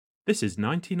This is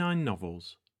 99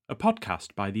 Novels, a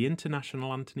podcast by the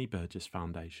International Anthony Burgess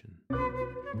Foundation.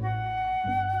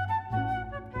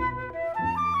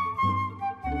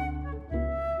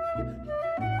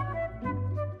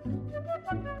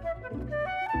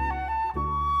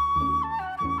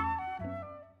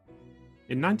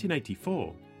 In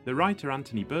 1984, the writer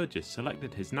Anthony Burgess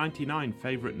selected his 99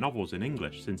 favourite novels in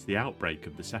English since the outbreak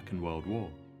of the Second World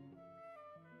War.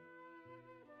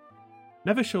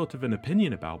 Never short of an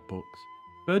opinion about books,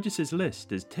 Burgess's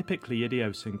list is typically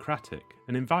idiosyncratic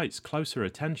and invites closer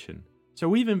attention, so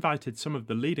we've invited some of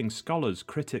the leading scholars,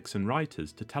 critics and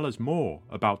writers to tell us more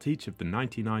about each of the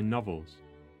 99 novels.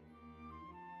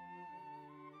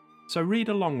 So read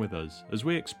along with us as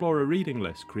we explore a reading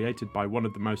list created by one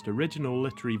of the most original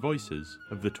literary voices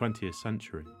of the 20th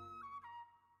century.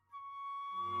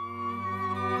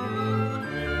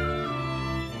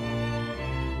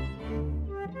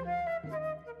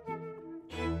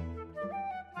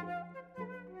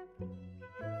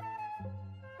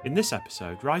 In this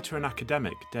episode, writer and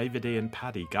academic David Ian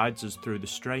Paddy guides us through the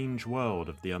strange world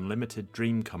of The Unlimited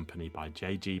Dream Company by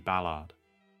J.G. Ballard.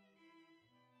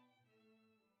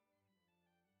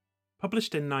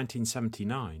 Published in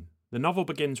 1979, the novel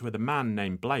begins with a man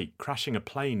named Blake crashing a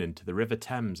plane into the River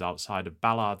Thames outside of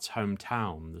Ballard's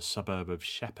hometown, the suburb of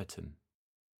Shepperton.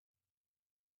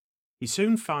 He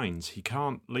soon finds he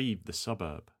can't leave the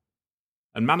suburb,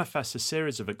 and manifests a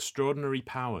series of extraordinary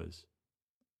powers.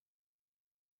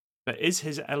 But is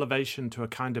his elevation to a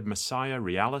kind of messiah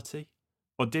reality,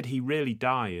 or did he really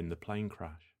die in the plane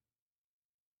crash?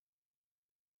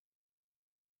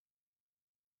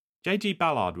 J.G.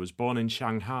 Ballard was born in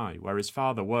Shanghai, where his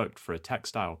father worked for a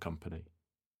textile company.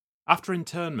 After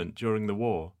internment during the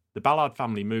war, the Ballard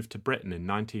family moved to Britain in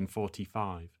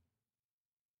 1945.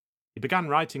 He began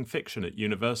writing fiction at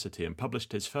university and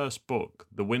published his first book,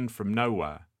 The Wind from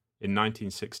Nowhere, in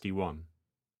 1961.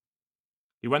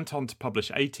 He went on to publish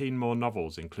 18 more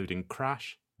novels, including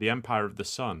Crash, The Empire of the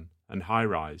Sun, and High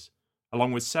Rise,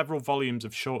 along with several volumes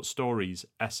of short stories,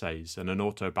 essays, and an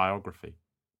autobiography,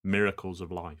 Miracles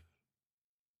of Life.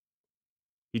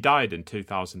 He died in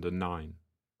 2009.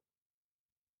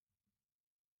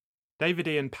 David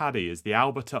Ian Paddy is the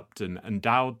Albert Upton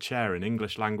Endowed Chair in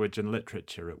English Language and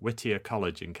Literature at Whittier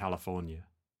College in California.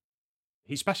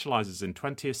 He specialises in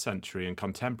 20th century and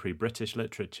contemporary British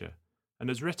literature, and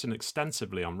has written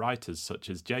extensively on writers such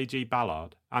as J.G.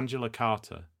 Ballard, Angela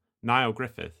Carter, Niall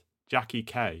Griffith, Jackie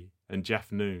Kay, and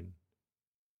Jeff Noon.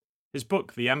 His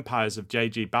book The Empires of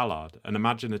J.G. Ballard, An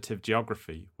Imaginative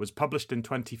Geography, was published in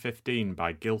 2015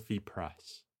 by Gylfi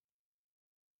Press.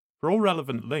 For all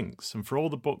relevant links and for all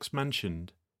the books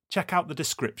mentioned, check out the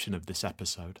description of this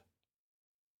episode.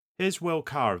 Here's Will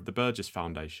Carr of the Burgess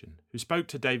Foundation, who spoke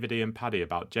to David Ian Paddy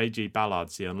about J.G.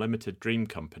 Ballard's The Unlimited Dream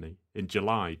Company in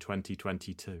July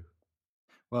 2022.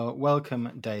 Well,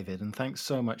 welcome, David, and thanks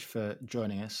so much for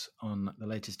joining us on the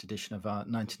latest edition of our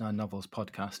 99 Novels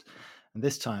podcast. And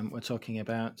this time we're talking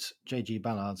about J.G.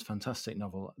 Ballard's fantastic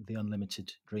novel, The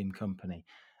Unlimited Dream Company.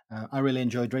 I really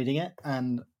enjoyed reading it,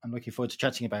 and I'm looking forward to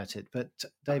chatting about it. But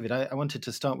David, I wanted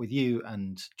to start with you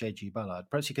and J.G. Ballard.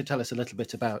 Perhaps you could tell us a little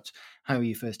bit about how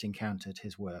you first encountered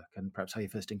his work, and perhaps how you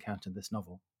first encountered this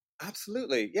novel.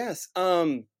 Absolutely, yes.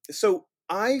 So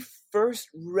I first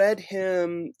read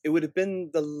him, it would have been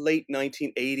the late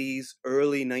 1980s,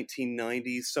 early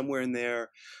 1990s, somewhere in there.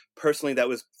 Personally, that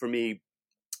was, for me,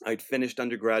 I'd finished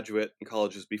undergraduate and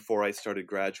colleges before I started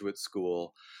graduate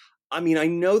school. I mean, I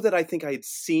know that I think I had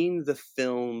seen the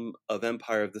film of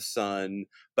Empire of the Sun,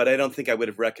 but I don't think I would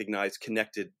have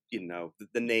connected,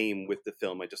 the name with the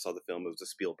film. I just saw the film. It was a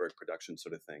Spielberg production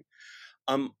sort of thing.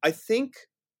 I think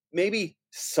maybe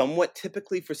somewhat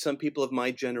typically for some people of my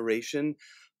generation,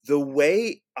 the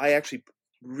way I actually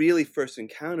really first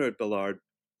encountered Ballard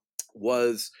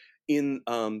was in,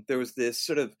 there was this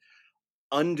sort of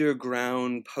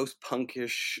underground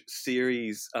post-punkish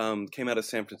series came out of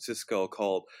San Francisco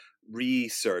called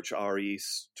Research,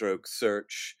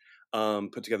 R-E-Search,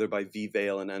 put together by V.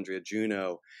 Vale and Andrea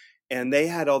Juno. And they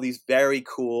had all these very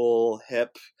cool,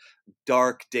 hip,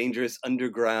 dark, dangerous,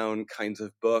 underground kinds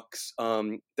of books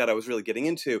that I was really getting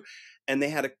into. And they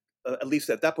had, at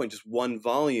least at that point, just one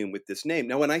volume with this name.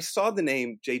 Now, when I saw the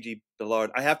name J.G.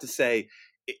 Ballard, I have to say,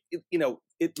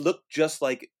 it looked just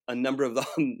like a number of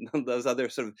those other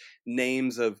sort of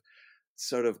names of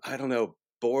sort of, I don't know,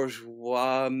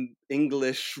 bourgeois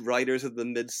English writers of the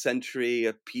mid-century,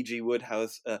 a P.G.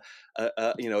 Wodehouse,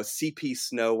 a C.P.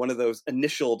 Snow, one of those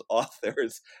initialed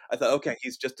authors. I thought, okay,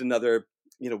 he's just another,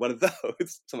 one of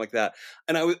those, something like that.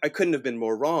 And I couldn't have been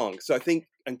more wrong. So I think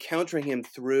encountering him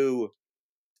through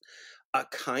a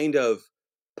kind of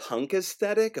punk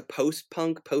aesthetic, a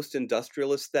post-punk,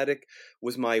 post-industrial aesthetic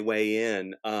was my way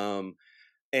in.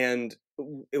 And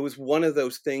it was one of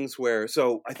those things where,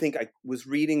 so I think I was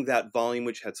reading that volume,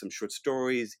 which had some short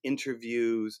stories,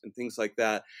 interviews, and things like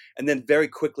that. And then very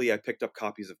quickly, I picked up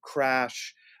copies of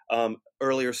Crash,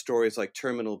 earlier stories like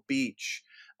Terminal Beach.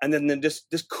 And then this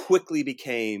quickly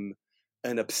became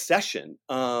an obsession.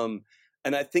 And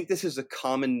I think this is a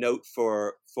common note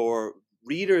for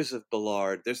readers of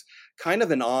Ballard. There's kind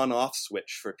of an on-off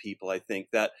switch for people, I think,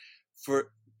 that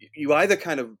for you either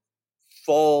kind of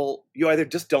you either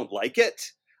just don't like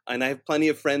it, and I have plenty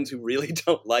of friends who really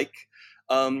don't like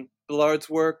Ballard's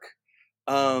work,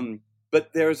 but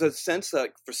there's a sense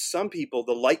that for some people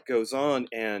the light goes on,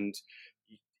 and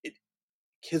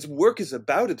his work is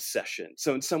about obsession.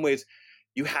 So in some ways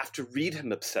you have to read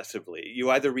him obsessively. You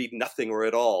either read nothing or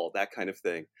at all, that kind of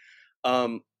thing.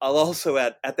 I'll also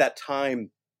at that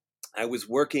time I was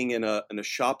working in a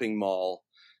shopping mall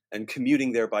and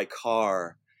commuting there by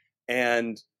car,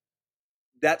 and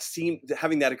that seemed,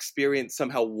 having that experience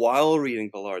somehow while reading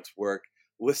Ballard's work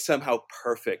was somehow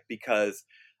perfect, because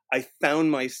I found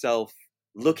myself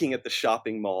looking at the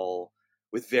shopping mall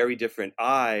with very different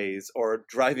eyes, or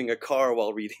driving a car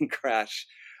while reading Crash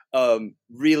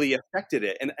really affected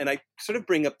it. And I sort of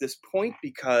bring up this point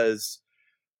because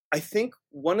I think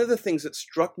one of the things that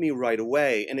struck me right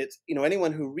away, and it's,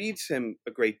 anyone who reads him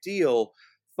a great deal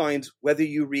finds, whether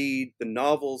you read the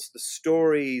novels, the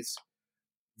stories,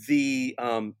 the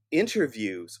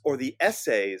interviews, or the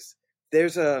essays,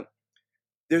 there's a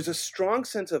strong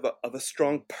sense of a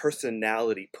strong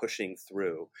personality pushing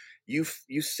through. You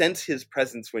sense his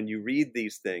presence when you read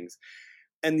these things.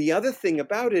 And the other thing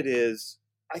about it is,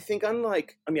 I think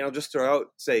I'll just throw out,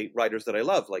 say, writers that I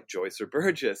love, like Joyce or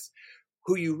Burgess,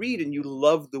 who you read and you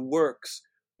love the works,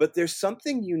 but there's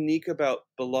something unique about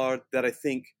Ballard that I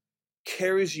think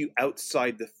carries you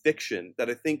outside the fiction, that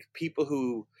I think people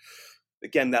who,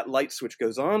 again, that light switch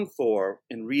goes on for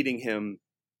in reading him,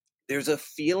 there's a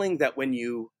feeling that when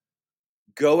you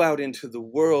go out into the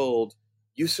world,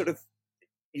 you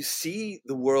see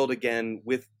the world again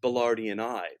with Ballardian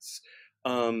eyes.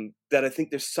 That I think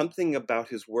there's something about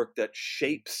his work that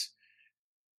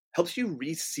helps you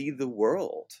re-see the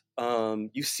world.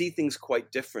 You see things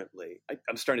quite differently.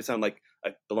 I'm starting to sound like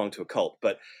I belong to a cult,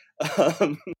 but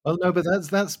well, no, but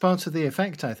that's part of the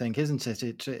effect, I think, isn't it?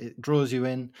 It draws you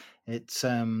in. It's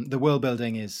the world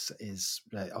building is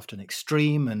often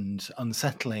extreme and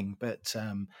unsettling, but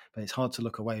it's hard to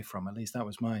look away from. At least that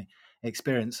was my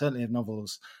experience, certainly of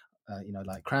novels,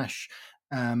 like Crash,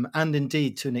 and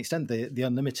indeed to an extent the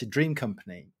Unlimited Dream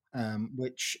Company,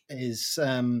 which is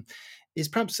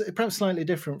perhaps slightly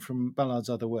different from Ballard's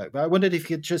other work. But I wondered if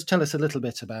you could just tell us a little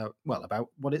bit about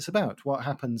what it's about, what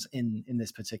happens in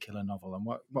this particular novel, and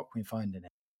what can we find in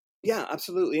it. Yeah,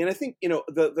 absolutely. And I think,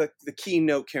 the key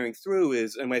note carrying through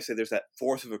is, and when I say there's that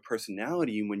force of a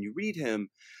personality, and when you read him,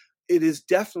 it is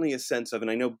definitely a sense of, and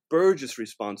I know Burgess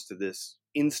responds to this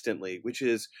instantly, which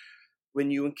is when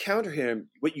you encounter him,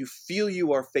 what you feel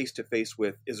you are face to face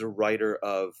with is a writer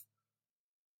of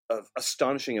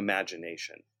astonishing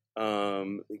imagination.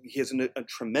 He has a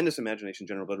tremendous imagination in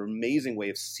general, but an amazing way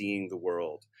of seeing the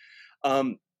world.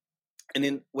 And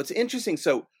then what's interesting,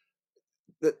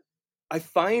 I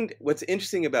find what's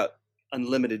interesting about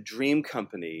Unlimited Dream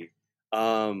Company,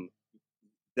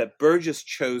 that Burgess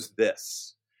chose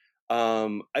this.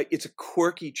 It's a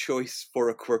quirky choice for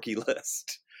a quirky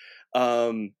list.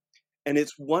 And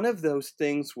it's one of those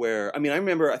things where, I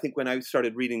remember, I think when I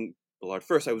started reading Ballard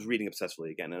first, I was reading obsessively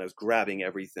again, and I was grabbing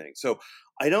everything. So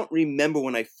I don't remember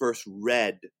when I first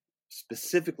read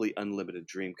specifically Unlimited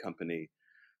Dream Company,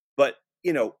 but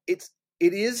it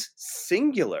is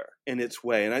singular in its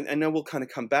way, and I know we'll kind of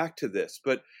come back to this,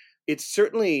 but it's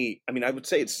certainly, I would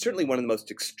say it's certainly one of the most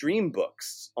extreme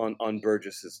books on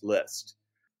Burgess's list.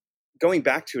 Going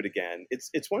back to it again,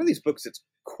 it's one of these books that's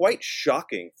quite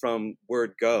shocking from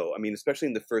word go. Especially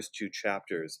in the first two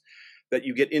chapters, that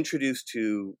you get introduced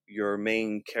to your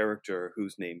main character,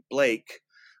 who's named Blake,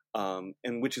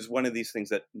 and which is one of these things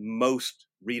that most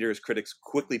readers, critics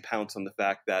quickly pounce on the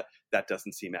fact that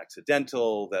doesn't seem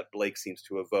accidental, that Blake seems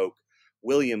to evoke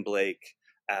William Blake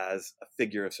as a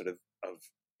figure of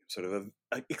sort of an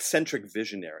eccentric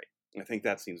visionary. I think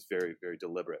that seems very, very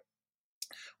deliberate.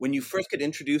 When you first get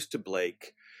introduced to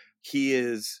Blake, he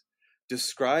is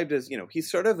described as, he's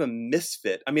sort of a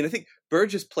misfit. I think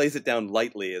Burgess plays it down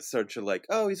lightly as sort of like,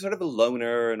 oh, he's sort of a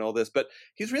loner and all this, but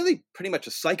he's really pretty much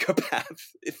a psychopath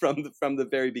from the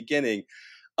very beginning.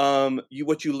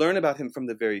 What you learn about him from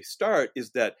the very start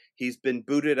is that he's been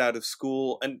booted out of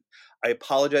school. And I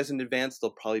apologize in advance.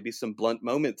 There'll probably be some blunt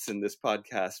moments in this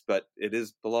podcast, but it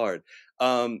is Ballard.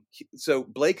 So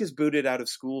Blake is booted out of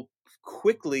school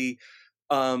quickly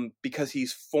because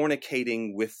he's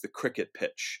fornicating with the cricket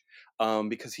pitch.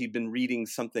 Because he'd been reading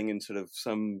something in sort of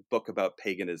some book about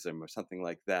paganism or something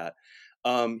like that.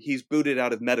 He's booted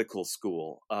out of medical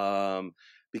school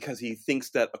because he thinks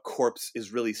that a corpse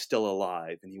is really still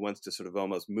alive and he wants to sort of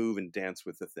almost move and dance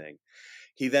with the thing.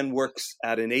 He then works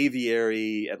at an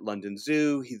aviary at London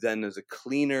Zoo. He then is a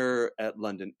cleaner at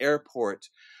London Airport.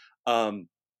 Then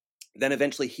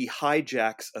eventually he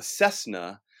hijacks a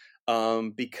Cessna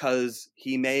because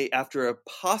he may, after a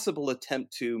possible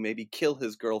attempt to maybe kill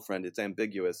his girlfriend, it's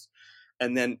ambiguous,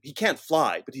 and then he can't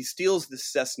fly, but he steals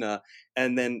this Cessna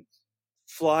and then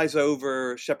flies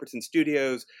over Shepperton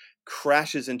Studios,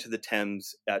 crashes into the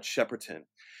Thames at Shepperton.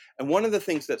 And one of the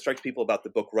things that strikes people about the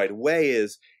book right away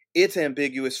is it's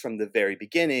ambiguous from the very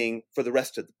beginning for the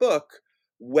rest of the book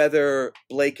whether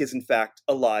Blake is in fact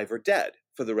alive or dead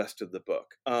for the rest of the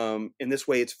book. In this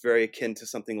way, it's very akin to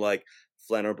something like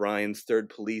Flann O'Brien's Third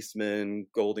Policeman,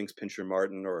 Golding's Pincher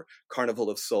Martin, or Carnival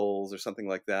of Souls, or something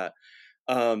like that.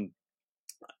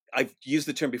 I've used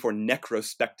the term before,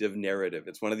 necrospective narrative.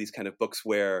 It's one of these kind of books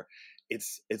where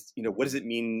it's what does it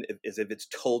mean as if it's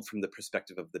told from the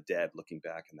perspective of the dead, looking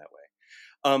back in that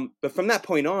way. But from that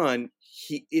point on,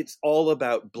 it's all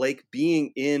about Blake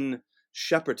being in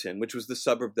Shepperton, which was the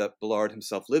suburb that Ballard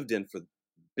himself lived in for a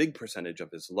big percentage of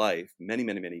his life, many,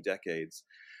 many, many decades.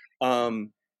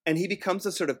 And he becomes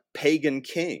a sort of pagan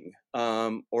king,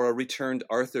 or a returned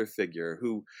Arthur figure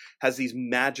who has these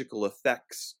magical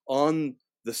effects on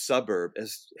the suburb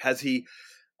as he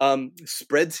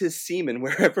spreads his semen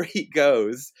wherever he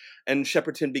goes, and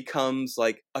Shepperton becomes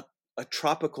like a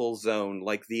tropical zone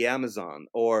like the Amazon,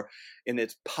 and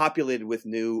it's populated with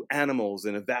new animals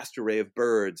and a vast array of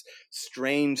birds.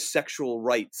 Strange sexual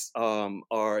rites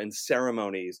and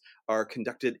ceremonies are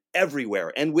conducted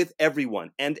everywhere and with everyone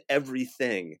and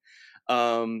everything.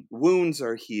 Wounds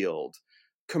are healed.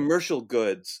 Commercial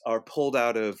goods are pulled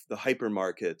out of the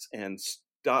hypermarkets and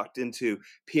stocked into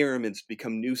pyramids to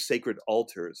become new sacred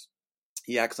altars.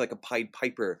 He acts like a Pied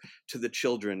Piper to the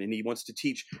children, and he wants to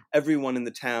teach everyone in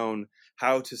the town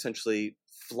how to essentially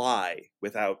fly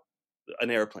without an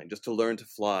airplane, just to learn to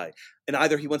fly. And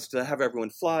either he wants to have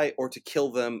everyone fly or to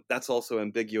kill them. That's also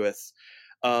ambiguous.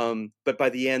 But by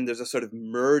the end, there's a sort of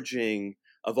merging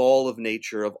of all of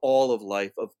nature, of all of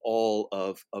life, of all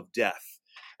of death.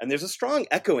 And there's a strong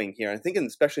echoing here. I think,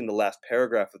 especially in the last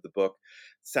paragraph of the book,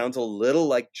 sounds a little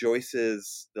like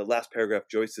the last paragraph,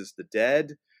 Joyce's The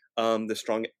Dead. The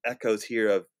strong echoes here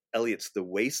of Eliot's The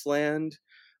Wasteland.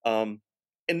 And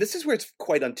this is where it's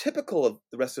quite untypical of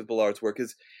the rest of Ballard's work,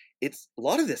 is a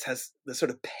lot of this has the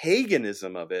sort of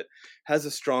paganism of it, has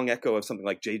a strong echo of something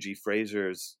like J.G.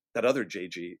 Fraser's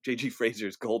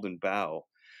Golden Bough.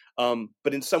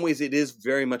 But in some ways, it is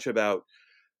very much about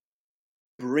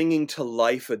bringing to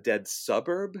life a dead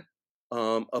suburb,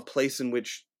 a place in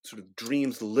which sort of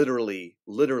dreams literally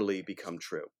become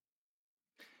true.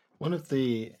 One of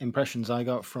the impressions I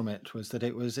got from it was that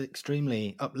it was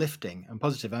extremely uplifting and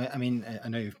positive. I mean, I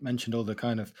know you've mentioned all the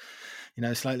kind of,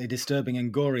 slightly disturbing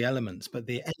and gory elements, but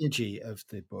the energy of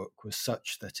the book was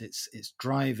such that it's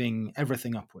driving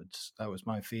everything upwards. That was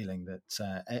my feeling,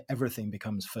 that everything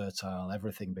becomes fertile,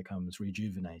 everything becomes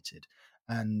rejuvenated.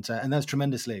 And that's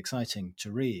tremendously exciting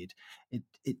to read.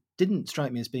 It didn't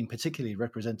strike me as being particularly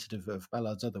representative of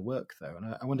Ballard's other work, though.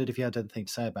 And I wondered if you had anything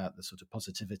to say about the sort of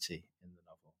positivity in the novel.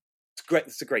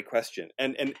 It's a great question,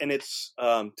 and it's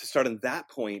to start on that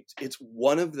point. It's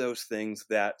one of those things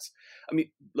that,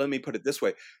 let me put it this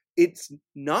way: it's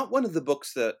not one of the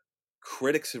books that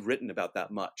critics have written about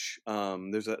that much.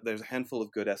 There's a handful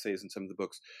of good essays in some of the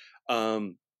books,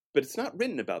 but it's not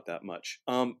written about that much.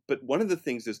 But one of the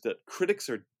things is that critics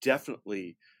are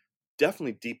definitely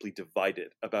deeply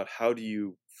divided about how do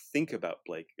you think about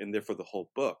Blake, and therefore the whole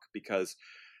book, because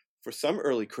for some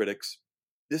early critics,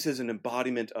 this is an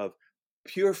embodiment of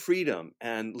pure freedom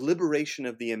and liberation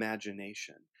of the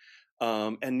imagination.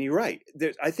 And you're right.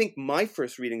 I think my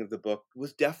first reading of the book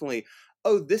was definitely,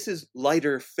 this is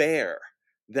lighter fare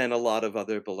than a lot of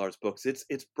other Ballard's books.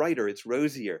 It's brighter, it's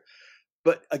rosier.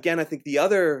 But again, I think the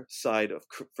other side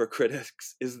for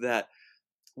critics is that,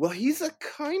 he's a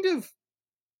kind of,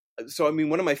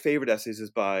 one of my favorite essays is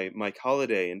by Mike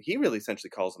Holliday, and he really essentially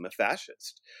calls him a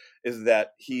fascist, is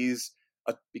that he's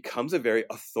becomes a very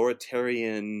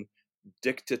authoritarian,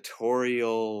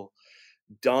 dictatorial,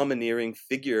 domineering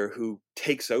figure who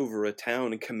takes over a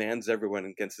town and commands everyone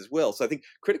against his will. So I think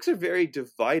critics are very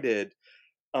divided.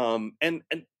 And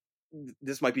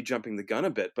this might be jumping the gun a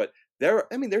bit, but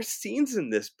there's scenes in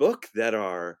this book that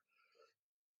are,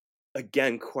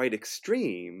 again, quite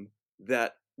extreme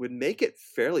that would make it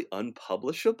fairly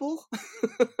unpublishable.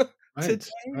 Right,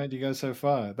 right. You go so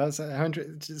far. That's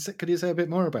 100. Could you say a bit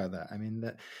more about that? I mean,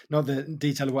 not the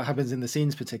detail of what happens in the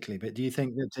scenes particularly, but do you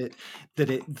think that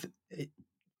it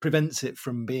prevents it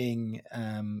from being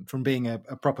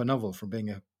a proper novel, from being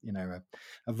a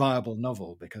viable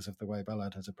novel because of the way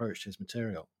Ballard has approached his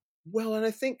material? Well, and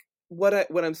I think what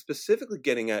I'm specifically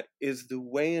getting at is the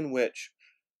way in which,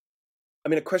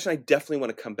 a question I definitely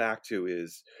want to come back to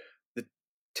is the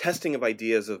testing of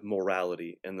ideas of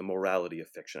morality and the morality of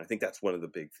fiction. I think that's one of the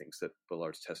big things that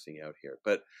Ballard's testing out here.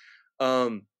 But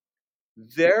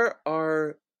there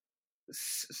are,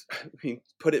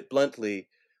 put it bluntly,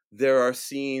 there are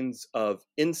scenes of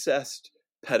incest,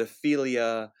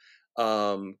 pedophilia,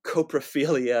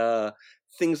 coprophilia,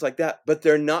 things like that, but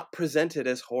they're not presented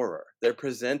as horror. They're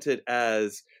presented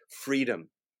as freedom,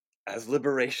 as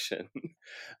liberation.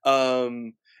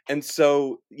 And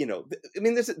so,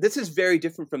 this is very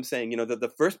different from saying, that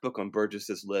the first book on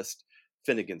Burgess's list,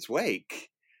 Finnegan's Wake,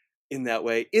 in that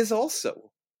way, is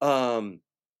also, would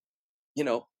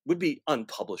be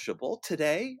unpublishable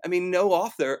today. No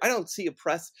author, I don't see a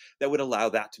press that would allow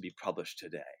that to be published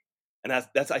today. And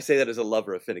that's I say that as a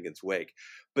lover of Finnegan's Wake.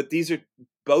 But these are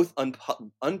both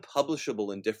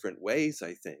unpublishable in different ways,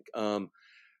 I think.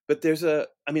 But there's I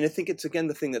think it's, again,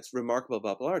 the thing that's remarkable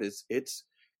about Ballard is it's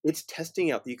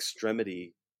testing out the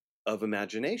extremity of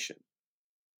imagination.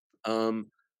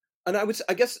 And I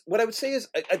guess what I would say is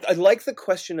I like the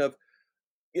question of,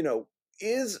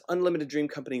 is Unlimited Dream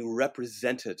Company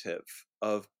representative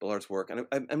of Ballard's work? And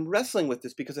I'm wrestling with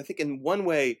this because I think in one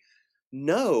way,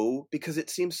 no, because it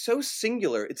seems so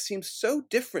singular. It seems so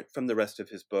different from the rest of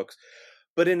his books.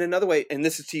 But in another way, and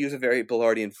this is to use a very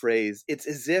Ballardian phrase, it's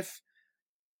as if,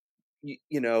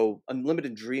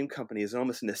 Unlimited Dream Company is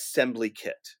almost an assembly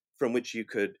kit from which you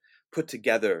could put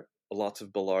together lots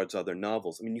of Ballard's other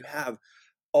novels. You have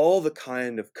all the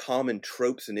kind of common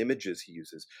tropes and images he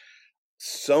uses.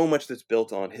 So much that's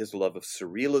built on his love of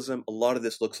surrealism. A lot of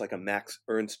this looks like a Max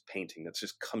Ernst painting that's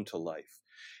just come to life.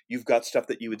 You've got stuff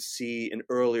that you would see in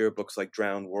earlier books like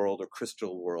Drowned World or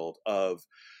Crystal World of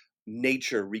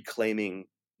nature reclaiming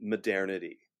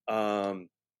modernity.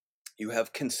 You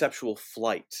have conceptual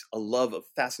flight, a love of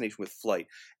fascination with flight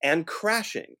and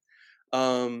crashing.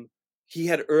 He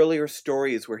had earlier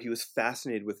stories where he was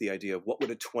fascinated with the idea of what would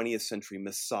a 20th century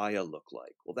Messiah look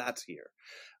like. Well, that's here.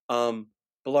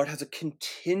 Ballard has a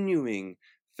continuing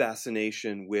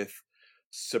fascination with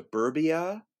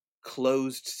suburbia,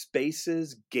 closed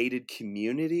spaces, gated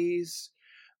communities,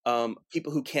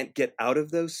 people who can't get out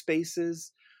of those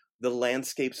spaces, the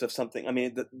landscapes of something.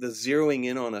 The zeroing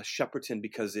in on a Shepperton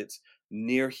because it's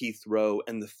near Heathrow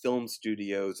and the film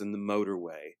studios and the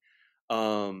motorway.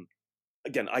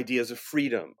 Again, ideas of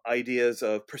freedom, ideas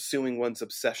of pursuing one's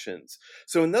obsessions.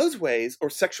 So in those ways,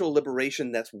 or sexual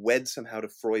liberation that's wed somehow to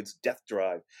Freud's death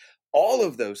drive, all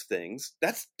of those things,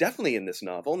 that's definitely in this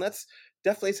novel, and that's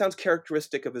definitely sounds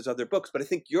characteristic of his other books. But I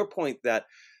think your point that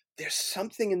there's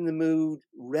something in the mood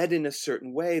read in a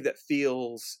certain way that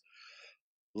feels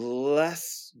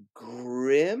less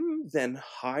grim than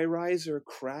High Rise or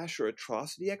Crash or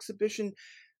Atrocity Exhibition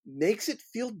makes it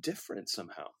feel different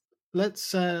somehow.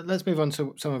 Let's move on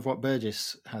to some of what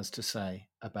Burgess has to say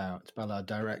about Ballard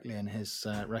directly in his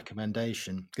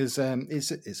recommendation, because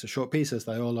it's a short piece, as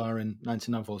they all are in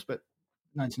 99 novels, but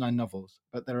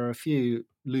there are a few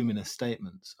luminous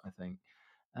statements, I think.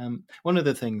 One of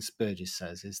the things Burgess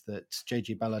says is that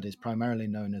J.G. Ballard is primarily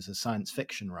known as a science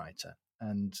fiction writer,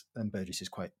 and Burgess is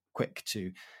quite quick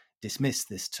to dismiss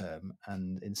this term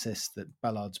and insist that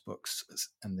Ballard's books,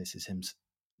 and this is him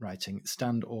writing,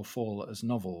 stand or fall as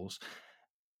novels.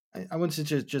 I wanted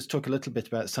to just talk a little bit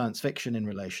about science fiction in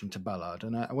relation to Ballard,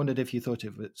 and I wondered if you thought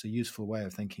it was a useful way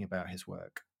of thinking about his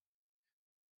work.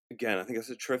 Again, I think that's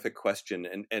a terrific question,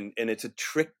 and it's a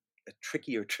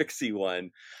tricky or tricksy one,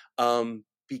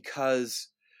 because,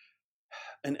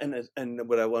 and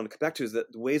what I want to come back to is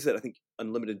that the ways that I think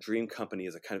Unlimited Dream Company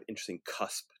is a kind of interesting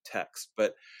cusp text,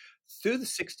 but through the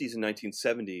 60s and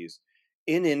 1970s,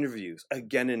 in interviews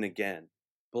again and again,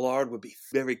 Ballard would be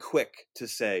very quick to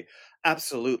say,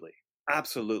 absolutely, I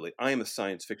am a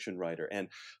science fiction writer, and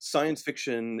science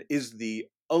fiction is the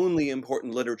only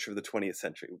important literature of the 20th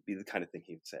century, would be the kind of thing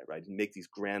he would say, right? And make these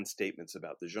grand statements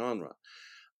about the genre.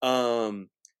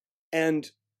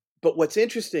 But what's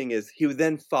interesting is he would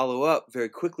then follow up very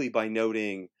quickly by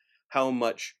noting how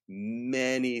much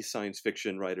many science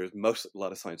fiction writers, a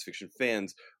lot of science fiction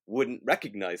fans, wouldn't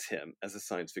recognize him as a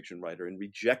science fiction writer and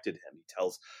rejected him. He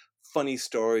tells funny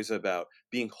stories about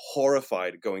being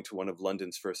horrified going to one of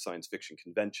London's first science fiction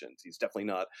conventions. He's definitely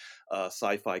not a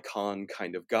sci-fi con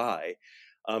kind of guy.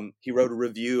 He wrote a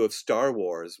review of Star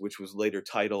Wars, which was later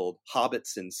titled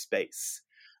Hobbits in Space.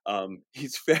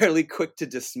 He's fairly quick to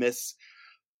dismiss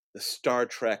the Star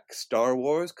Trek, Star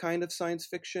Wars kind of science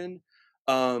fiction.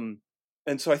 And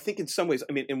so I think in some ways,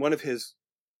 I mean, in one of his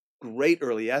great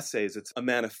early essays, it's a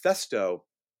manifesto,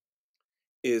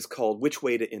 is called Which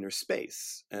Way to Inner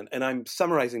Space. And I'm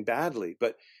summarizing badly,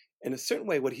 but in a certain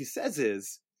way, what he says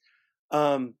is,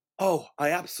 oh,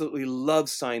 I absolutely love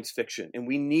science fiction, and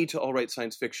we need to all write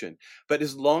science fiction. But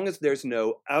as long as there's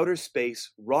no outer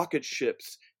space, rocket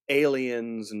ships,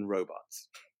 aliens, and robots.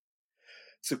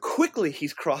 So quickly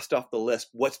he's crossed off the list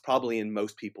what's probably in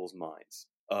most people's minds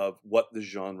of what the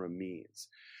genre means.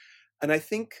 And I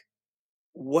think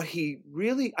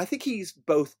I think he's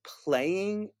both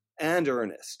playing and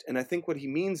earnest. And I think what he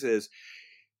means is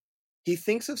he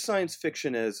thinks of science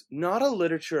fiction as not a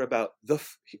literature about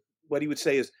what he would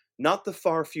say is not the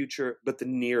far future, but the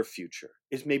near future.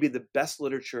 Is maybe the best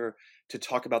literature to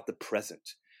talk about the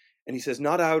present. And he says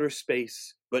not outer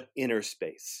space, but inner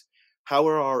space. How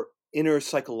are our inner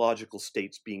psychological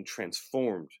states being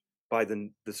transformed by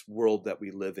this world that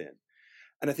we live in?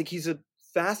 And I think he's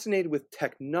fascinated with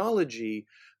technology,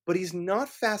 but he's not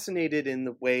fascinated in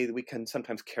the way that we can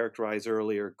sometimes characterize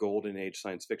earlier golden age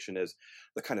science fiction as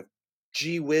the kind of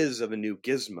gee whiz of a new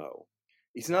gizmo.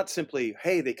 He's not simply,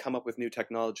 hey, they come up with new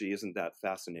technology, isn't that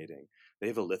fascinating? They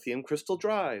have a lithium crystal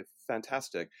drive,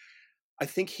 fantastic. I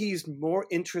think he's more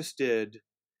interested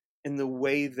in the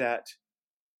way that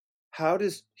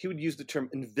he would use the term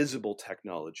invisible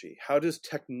technology. How does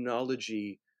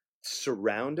technology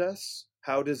surround us?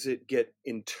 How does it get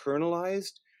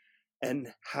internalized?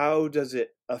 And how does it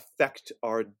affect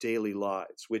our daily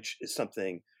lives, which is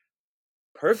something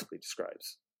perfectly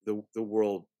describes the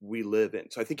world we live in.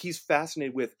 So I think he's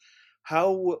fascinated with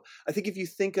how, I think if you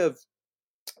think of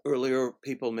earlier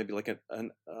people, maybe like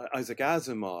an Isaac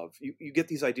Asimov, you get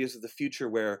these ideas of the future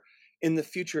where in the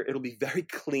future it'll be very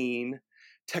clean,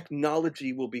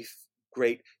 technology will be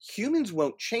great, humans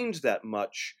won't change that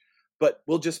much, but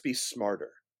we'll just be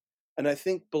smarter. And I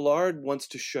think Ballard wants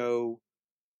to show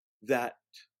that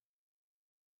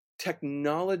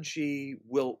technology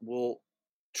will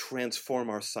transform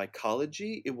our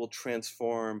psychology, it will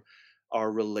transform our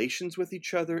relations with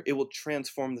each other, it will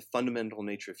transform the fundamental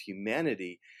nature of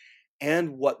humanity.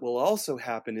 And what will also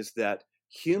happen is that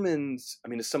humans, I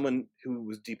mean, as someone who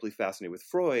was deeply fascinated with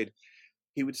Freud,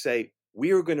 he would say,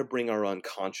 we are going to bring our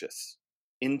unconscious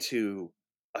into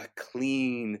a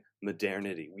clean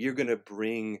modernity. We are going to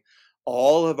bring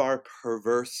all of our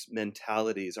perverse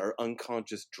mentalities, our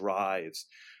unconscious drives,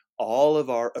 all of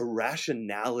our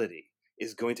irrationality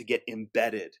is going to get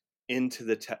embedded into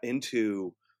that.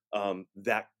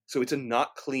 So it's a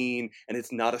not clean and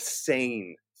it's not a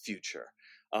sane future.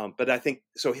 But I think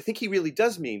he really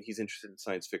does mean he's interested in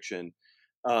science fiction,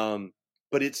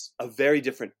 but it's a very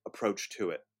different approach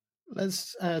to it.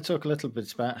 Let's talk a little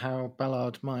bit about how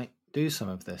Ballard might do some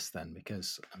of this then,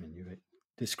 because I mean, you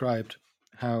described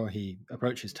how he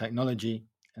approaches technology,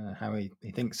 how he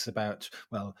thinks about,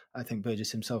 well, I think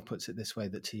Burgess himself puts it this way,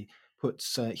 that he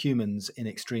puts humans in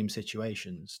extreme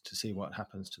situations to see what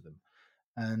happens to them.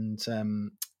 And,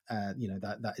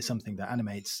 that is something that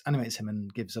animates him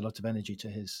and gives a lot of energy to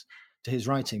his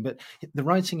writing. But the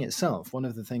writing itself, one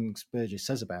of the things Burgess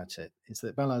says about it is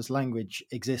that Ballard's language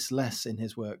exists less in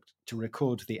his work to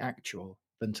record the actual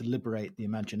than to liberate the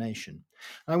imagination.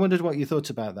 And I wondered what you thought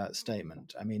about that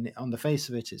statement. I mean, on the face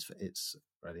of it, it's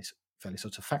really fairly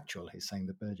sort of factual. He's saying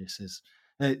that Burgess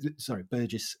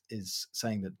is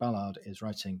saying that Ballard is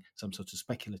writing some sort of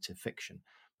speculative fiction.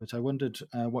 But I wondered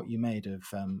what you made of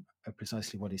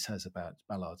precisely what he says about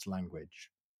Ballard's language.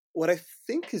 What I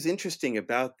think is interesting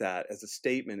about that as a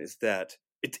statement is that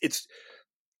it's.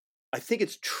 I think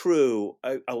it's true.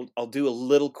 I'll do a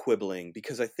little quibbling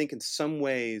because I think in some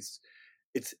ways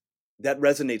that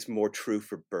resonates more true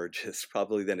for Burgess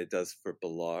probably than it does for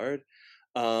Ballard.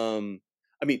 I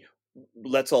mean,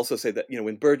 let's also say that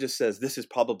when Burgess says this is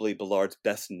probably Ballard's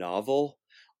best novel,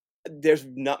 there's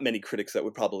not many critics that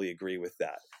would probably agree with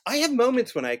that. I have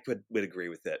moments when I would agree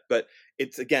with it, but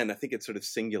it's, again, I think it's sort of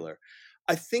singular.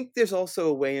 I think there's also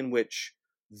a way in which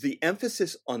the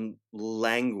emphasis on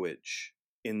language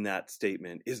in that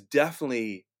statement is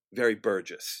definitely very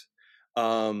Burgess.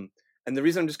 And the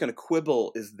reason I'm just going to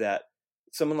quibble is that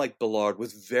someone like Ballard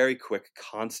was very quick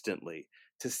constantly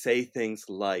to say things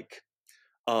like,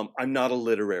 I'm not a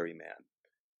literary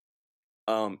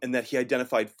man, and that he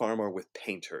identified far more with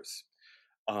painters,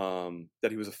 that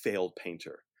he was a failed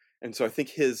painter. And so I think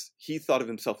he thought of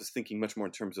himself as thinking much more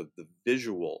in terms of the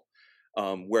visual,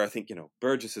 where I think,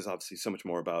 Burgess is obviously so much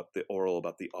more about the oral,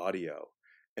 about the audio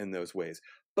in those ways.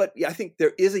 But yeah, I think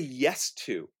there is a yes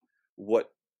to what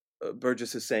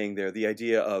Burgess is saying there, the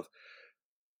idea of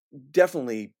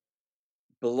definitely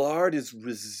Ballard is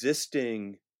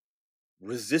resisting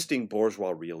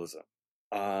bourgeois realism.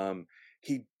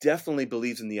 He definitely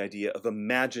believes in the idea of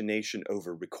imagination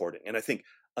over recording. And I think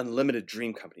Unlimited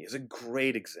Dream Company is a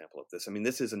great example of this. I mean,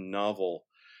 this is a novel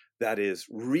that is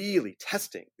really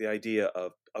testing the idea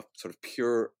of sort of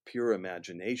pure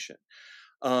imagination.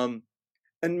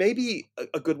 And maybe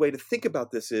a good way to think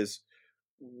about this is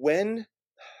when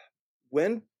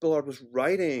Ballard was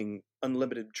writing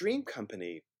Unlimited Dream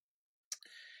Company,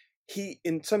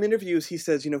 in some interviews he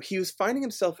says, he was finding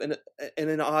himself in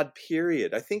an odd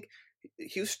period. I think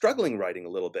he was struggling writing a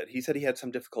little bit. He said he had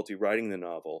some difficulty writing the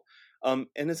novel, and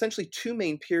essentially two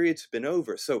main periods have been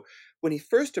over. So when he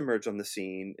first emerged on the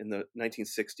scene in the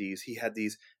 1960s, he had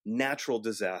these natural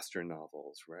disaster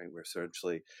novels, right, where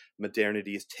essentially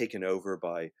modernity is taken over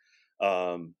by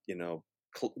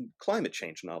climate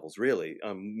change novels, really,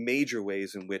 major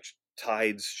ways in which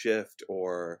tides shift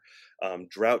or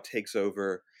drought takes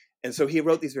over. And so he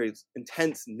wrote these very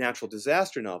intense natural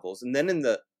disaster novels. And then in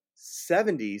the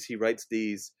 70s, he writes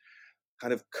these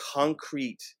kind of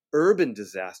concrete urban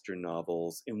disaster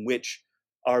novels in which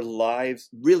our lives,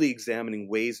 really examining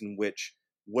ways in which,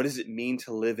 what does it mean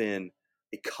to live in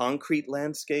a concrete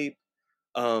landscape?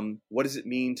 What does it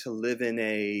mean to live in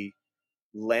a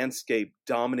landscape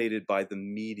dominated by the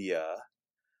media?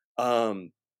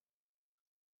 And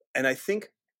I think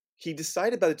he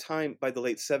decided by the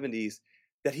late 70s,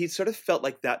 that he sort of felt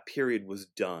like that period was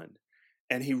done.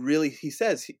 And he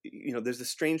says, there's a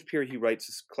strange period. He writes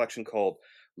this collection called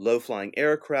Low Flying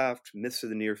Aircraft, Myths of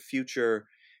the Near Future,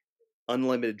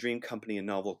 Unlimited Dream Company, a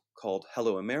novel called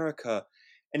Hello America.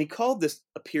 And he called this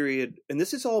a period, and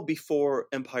this is all before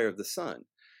Empire of the Sun.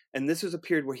 And this was a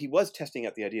period where he was testing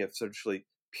out the idea of essentially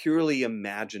purely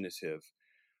imaginative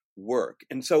work.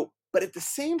 And so, but at the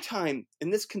same time,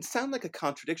 and this can sound like a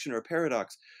contradiction or a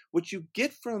paradox, what you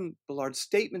get from Ballard's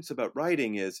statements about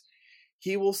writing is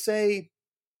he will say,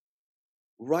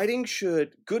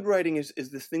 good writing is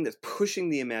this thing that's pushing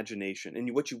the imagination.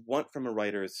 And what you want from a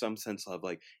writer is some sense of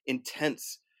like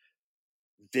intense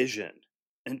vision,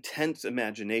 intense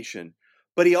imagination.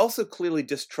 But he also clearly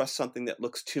distrusts something that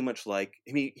looks too much like,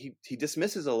 he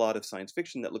dismisses a lot of science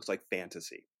fiction that looks like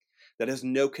fantasy, that has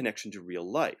no connection to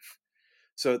real life.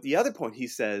 So at the other point, he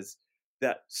says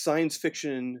that science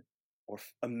fiction or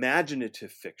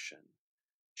imaginative fiction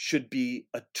should be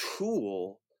a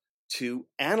tool to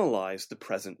analyze the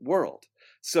present world.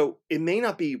 So it may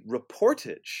not be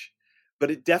reportage,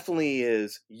 but it definitely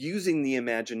is using the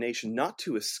imagination not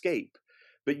to escape,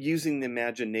 but using the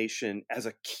imagination as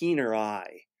a keener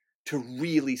eye to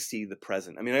really see the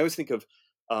present. I mean, I always think of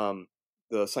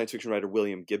the science fiction writer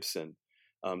William Gibson,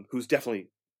 who's definitely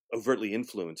overtly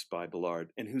influenced by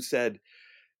Ballard, and who said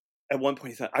at one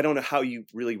point, he thought, I don't know how you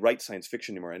really write science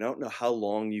fiction anymore. I don't know how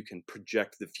long you can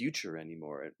project the future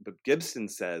anymore. But Gibson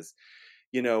says,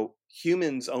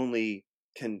 humans only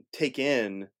can take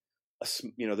in,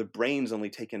 the brains only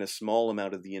take in a small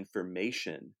amount of the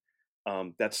information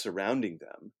that's surrounding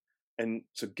them. And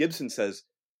so Gibson says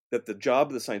that the job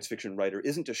of the science fiction writer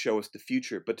isn't to show us the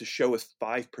future, but to show us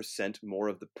 5% more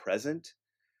of the present,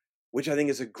 which I think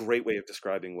is a great way of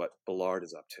describing what Ballard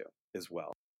is up to as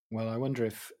well. Well, I wonder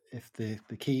if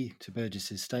the key to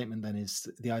Burgess's statement then is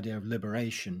the idea of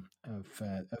liberation of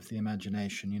the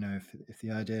imagination. If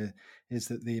the idea is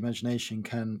that the imagination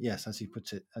can, yes, as he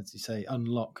puts it, as you say,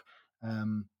 unlock,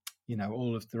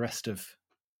 all of the rest of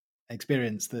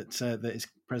experience that is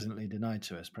presently denied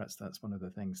to us. Perhaps that's one of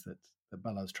the things that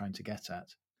Ballard's trying to get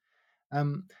at.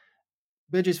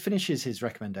 Burgess finishes his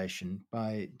recommendation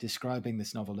by describing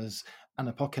this novel as an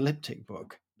apocalyptic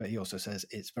book, but he also says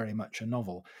it's very much a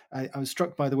novel. I was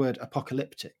struck by the word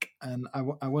apocalyptic, and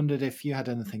I wondered if you had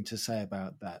anything to say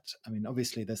about that. I mean,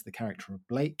 obviously there's the character of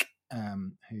Blake,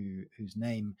 whose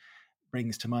name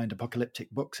brings to mind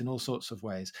apocalyptic books in all sorts of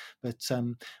ways. But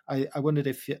I wondered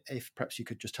if perhaps you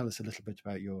could just tell us a little bit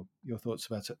about your thoughts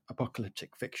about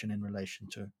apocalyptic fiction in relation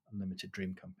to Unlimited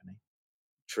Dream Company.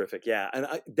 Terrific. Yeah. And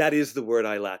that is the word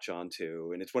I latch on to.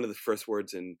 And it's one of the first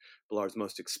words in Ballard's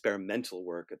most experimental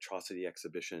work, Atrocity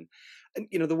Exhibition. And,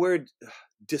 the word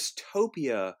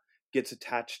dystopia gets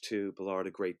attached to Ballard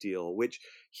a great deal, which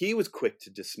he was quick to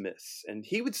dismiss. And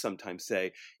he would sometimes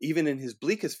say, even in his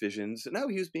bleakest visions, no,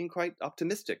 he was being quite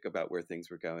optimistic about where things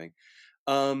were going.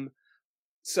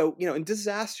 So, and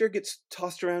disaster gets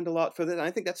tossed around a lot for that. And I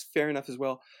think that's fair enough as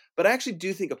well. But I actually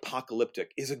do think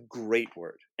apocalyptic is a great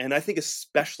word. And I think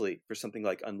especially for something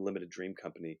like Unlimited Dream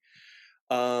Company,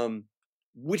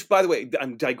 which, by the way,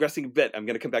 I'm digressing a bit. I'm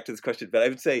going to come back to this question, but I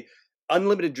would say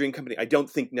Unlimited Dream Company, I don't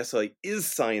think necessarily is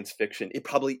science fiction. It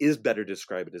probably is better to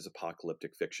describe it as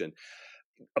apocalyptic fiction.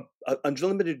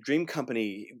 Unlimited Dream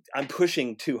Company, I'm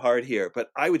pushing too hard here, but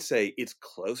I would say it's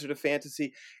closer to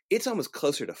fantasy. It's almost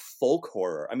closer to folk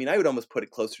horror. I mean, I would almost put it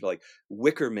closer to like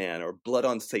Wicker Man or Blood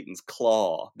on Satan's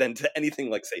Claw than to anything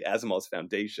like, say, Asimov's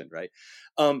Foundation, right?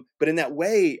 But in that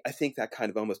way, I think that kind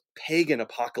of almost pagan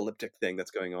apocalyptic thing that's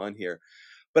going on here.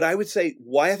 But I would say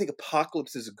why I think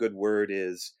apocalypse is a good word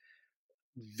is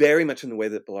very much in the way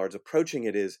that Ballard's approaching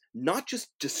it is not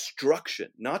just destruction,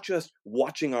 not just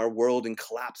watching our world in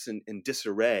collapse and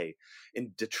disarray,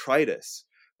 in detritus,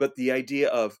 but the idea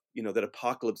of, that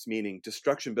apocalypse meaning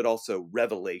destruction, but also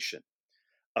revelation,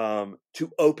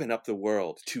 to open up the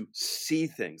world, to see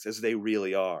things as they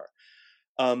really are.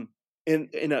 In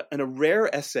a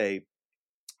rare essay,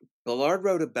 Ballard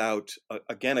wrote about,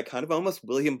 again, a kind of almost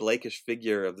William Blake-ish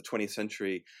figure of the 20th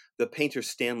century, the painter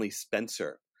Stanley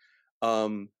Spencer,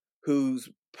 who's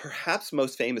perhaps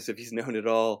most famous, if he's known at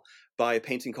all, by a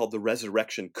painting called The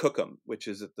Resurrection Cookham, which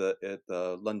is at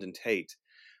the London Tate.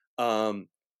 And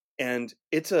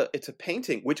it's a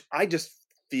painting which I just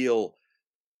feel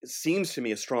seems to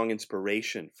me a strong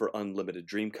inspiration for Unlimited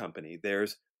Dream Company.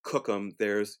 There's Cookham,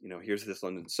 there's, here's this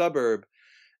London suburb,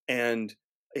 and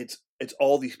it's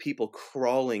all these people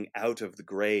crawling out of the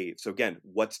grave. So again,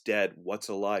 what's dead, what's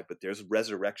alive, but there's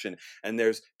resurrection, and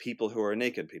there's people who are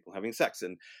naked, people having sex,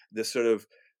 and this sort of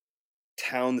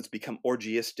town that's become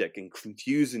orgiastic and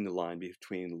confusing the line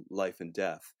between life and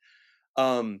death.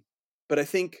 But I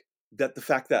think that the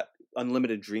fact that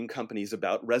Unlimited Dream Company is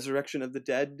about resurrection of the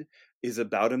dead, is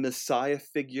about a Messiah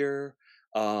figure,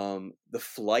 the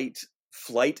flight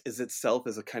is itself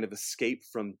as a kind of escape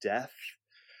from death.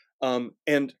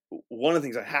 And one of the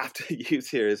things I have to use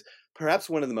here is perhaps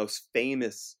one of the most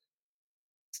famous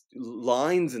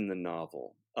lines in the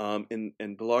novel.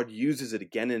 And Ballard uses it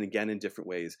again and again in different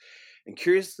ways. And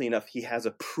curiously enough, he has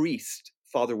a priest,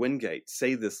 Father Wingate,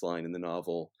 say this line in the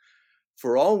novel: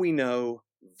 "For all we know,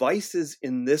 vices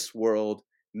in this world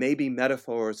may be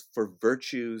metaphors for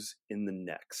virtues in the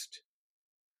next."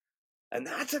 And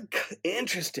that's an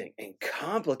interesting and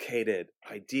complicated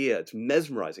idea. It's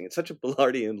mesmerizing. It's such a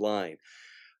Ballardian line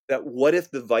that what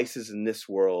if the vices in this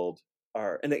world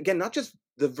are, and again, not just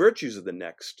the virtues of the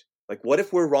next, like what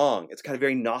if we're wrong? It's kind of a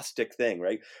very Gnostic thing,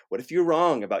 right? What if you're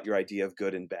wrong about your idea of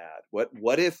good and bad?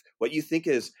 What if what you think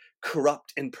is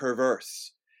corrupt and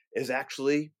perverse is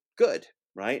actually good,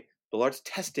 right? Ballard's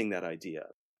testing that idea.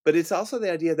 But it's also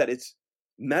the idea that it's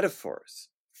metaphors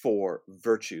for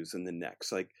virtues in the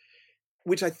next, like,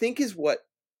 which I think is what,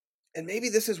 and maybe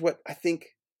this is what I think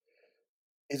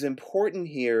is important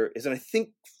here, is, and I think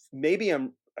maybe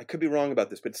I could be wrong about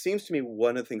this, but it seems to me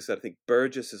one of the things that I think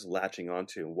Burgess is latching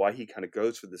onto and why he kind of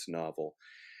goes for this novel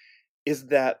is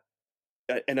that,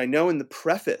 and I know in the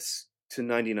preface to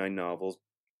 99 Novels,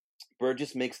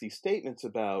 Burgess makes these statements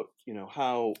about,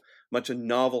 how much a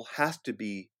novel has to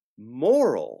be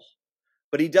moral,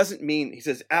 but he doesn't mean, he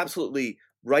says, absolutely,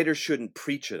 writers shouldn't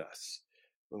preach at us.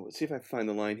 Well, let's see if I can find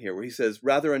the line here where he says,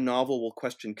 rather a novel will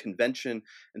question convention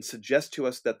and suggest to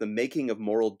us that the making of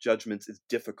moral judgments is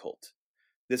difficult.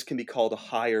 This can be called the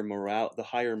higher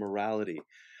morality.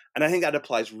 And I think that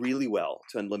applies really well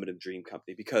to Unlimited Dream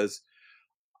Company, because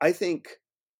I think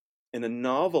in a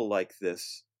novel like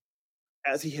this,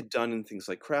 as he had done in things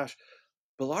like Crash,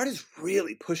 Ballard is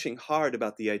really pushing hard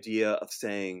about the idea of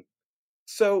saying,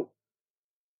 so,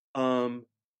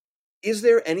 is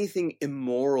there anything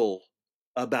immoral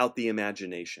about the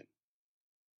imagination?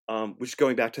 Which,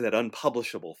 going back to that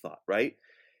unpublishable thought, right?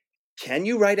 Can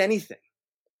you write anything?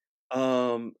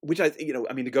 Which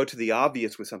to go to the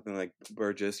obvious with something like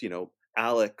Burgess,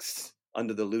 Alex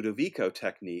under the Ludovico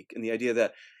technique, and the idea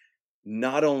that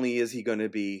not only is he going to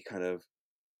be kind of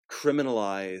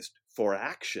criminalized for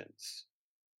actions,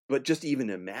 but just even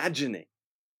imagining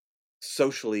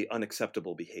socially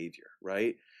unacceptable behavior,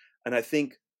 right? And I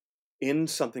think in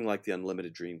something like the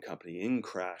Unlimited Dream Company, in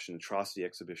Crash and Atrocity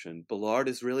Exhibition, Ballard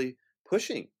is really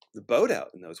pushing the boat out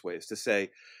in those ways to say,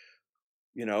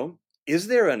 is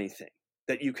there anything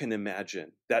that you can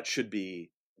imagine that should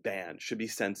be banned, should be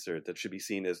censored, that should be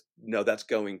seen as, no, that's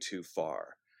going too far?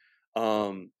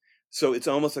 So it's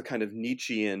almost a kind of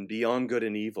Nietzschean beyond good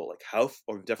and evil, like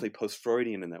or definitely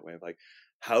post-Freudian in that way of like,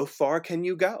 how far can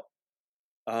you go?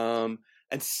 And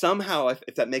somehow,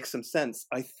 if that makes some sense,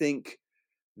 I think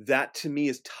that to me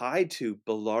is tied to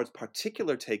Ballard's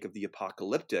particular take of the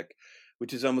apocalyptic,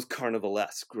 which is almost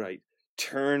carnivalesque, right?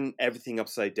 Turn everything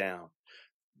upside down.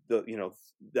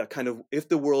 That kind of, if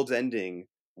the world's ending,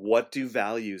 what do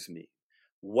values mean?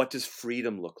 What does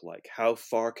freedom look like? How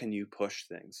far can you push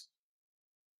things?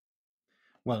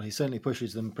 Well, he certainly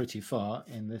pushes them pretty far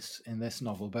in this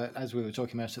novel, but as we were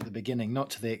talking about at the beginning, not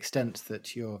to the extent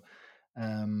that you're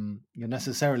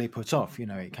necessarily put off.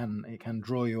 It can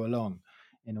draw you along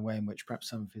in a way in which perhaps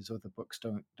some of his other books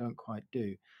don't quite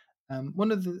do.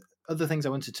 One of the other things I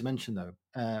wanted to mention,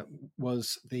 though,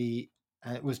 was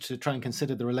to try and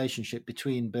consider the relationship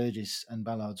between Burgess and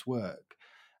Ballard's work.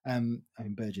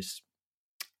 Burgess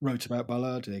wrote about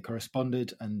Ballard; they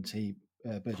corresponded, and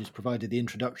Burgess provided the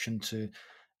introduction to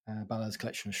Ballard's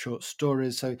collection of short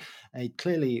stories. So he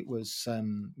clearly was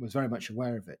very much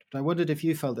aware of it. But I wondered if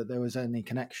you felt that there was any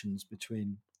connections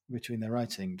between their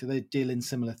writing. Do they deal in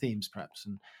similar themes, perhaps?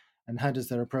 And how does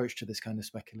their approach to this kind of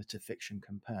speculative fiction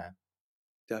compare?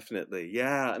 Definitely,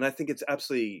 yeah, and I think it's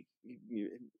absolutely,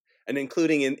 and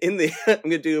including in the I'm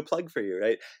going to do a plug for you,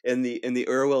 right? In the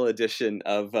Irwell edition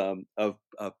of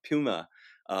Puma,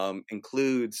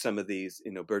 includes some of these,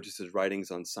 Burgess's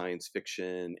writings on science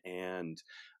fiction and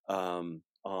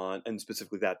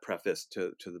specifically that preface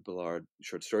to the Ballard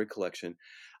short story collection.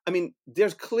 I mean,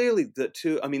 there's clearly the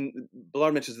two. I mean,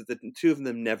 Ballard mentions that the two of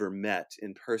them never met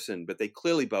in person, but they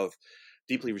clearly both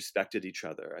deeply respected each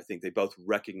other. I think they both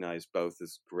recognized both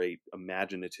as great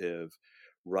imaginative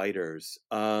writers.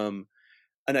 And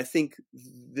I think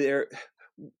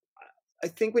I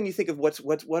think when you think of what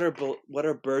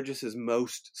are Burgess's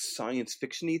most science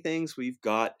fiction-y things, we've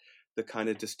got the kind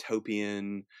of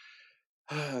dystopian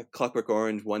Clockwork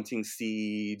Orange, Wanting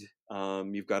Seed.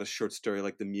 You've got a short story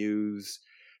like The Muse.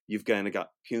 You've kind of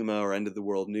got Puma or End of the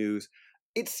World News.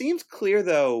 It seems clear,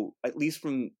 though, at least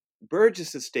from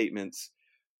Burgess's statements,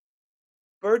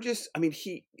 Burgess, I mean,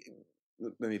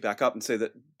 let me back up and say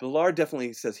that Ballard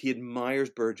definitely says he admires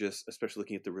Burgess, especially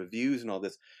looking at the reviews and all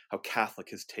this, how Catholic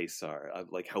his tastes are,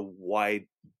 like how wide,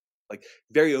 like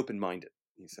very open-minded,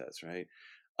 he says, right?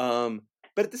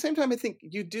 But at the same time, I think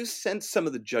you do sense some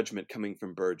of the judgment coming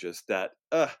from Burgess that,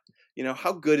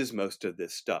 how good is most of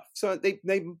this stuff? So they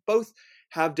both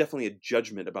have definitely a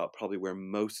judgment about probably where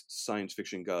most science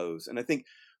fiction goes. And I think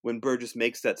when Burgess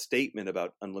makes that statement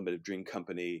about Unlimited Dream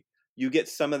Company, you get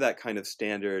some of that kind of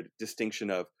standard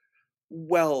distinction of,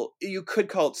 well, you could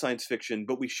call it science fiction,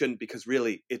 but we shouldn't because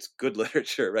really it's good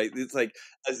literature, right? It's like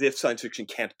as if science fiction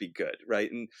can't be good,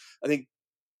 right? And I think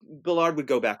Ballard would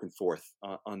go back and forth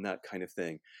on that kind of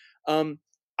thing.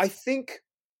 I think,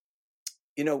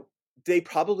 they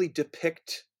probably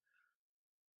depict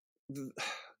the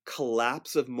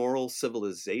collapse of moral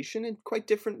civilization in quite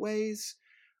different ways.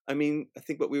 I mean, I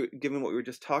think given what we were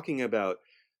just talking about,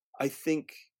 I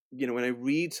think, when I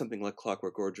read something like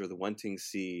Clockwork Orange or The Wanting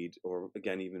Seed, or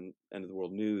again, even End of the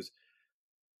World News,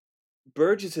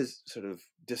 Burgess's sort of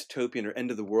dystopian or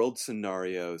end of the world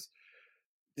scenarios,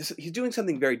 he's doing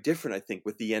something very different, I think,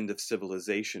 with the end of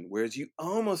civilization, whereas you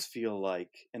almost feel like,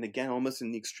 and again, almost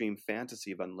in the extreme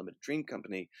fantasy of Unlimited Dream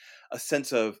Company, a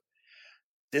sense of,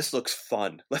 this looks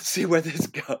fun. Let's see where this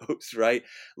goes, right?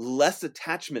 Less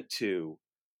attachment to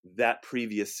that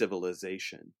previous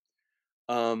civilization.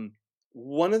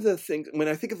 One of the things, when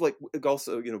I think of like,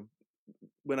 also,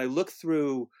 when I look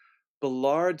through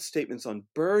Ballard's statements on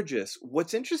Burgess,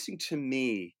 what's interesting to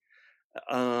me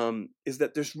is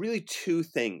that there's really two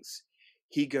things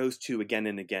he goes to again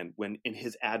and again when in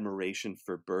his admiration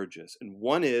for Burgess. And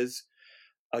one is,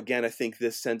 again, I think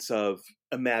this sense of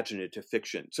imaginative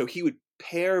fiction. So he would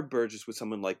pair Burgess with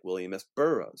someone like William S.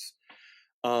 Burroughs.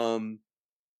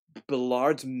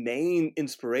 Ballard's main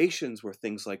inspirations were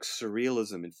things like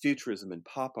surrealism and futurism and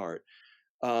pop art.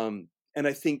 And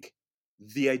I think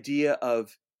the idea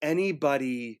of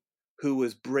anybody who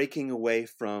was breaking away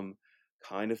from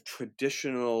kind of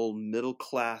traditional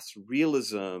middle-class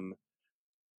realism,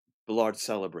 Ballard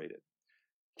celebrated.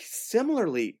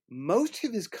 Similarly, most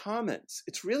of his comments,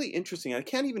 it's really interesting. I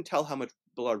can't even tell how much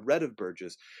Ballard read of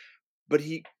Burgess, but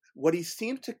what he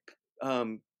seemed to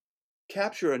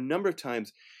capture a number of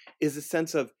times is a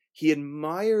sense of he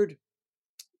admired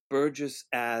Burgess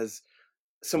as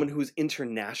someone who's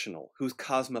international, who's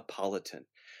cosmopolitan.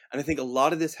 And I think a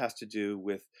lot of this has to do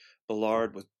with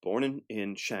Ballard was born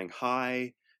in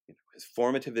Shanghai. His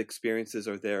formative experiences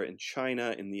are there in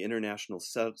China, in the international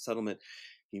settlement.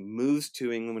 He moves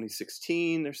to England when he's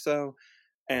 16 or so.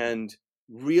 And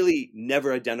really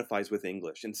never identifies with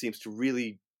English and seems to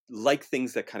really like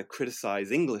things that kind of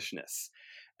criticize Englishness.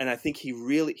 And I think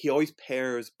he always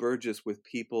pairs Burgess with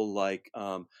people like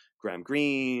Graham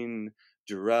Greene,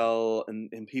 Durrell,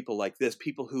 and people like this,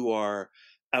 people who are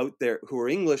out there, who are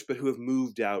English, but who have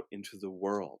moved out into the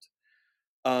world.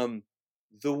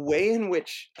 The way in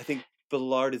which I think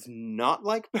Ballard is not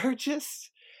like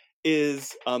Burgess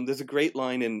is, there's a great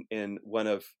line in one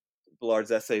of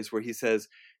Ballard's essays where he says,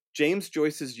 James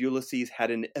Joyce's Ulysses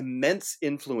had an immense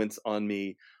influence on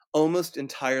me, almost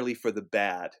entirely for the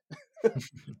bad.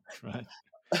 Right.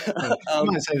 Well, you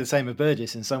might say the same of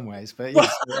Burgess in some ways, but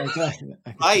yes,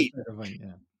 Right.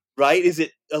 Yeah. Right? Is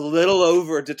it a little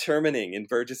over determining in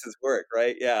Burgess's work?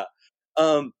 Right? Yeah.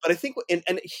 But I think,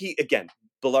 and he, again,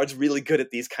 Ballard's really good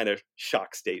at these kind of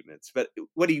shock statements. But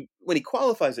when he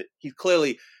qualifies it, he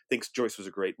clearly thinks Joyce was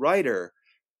a great writer.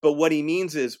 But what he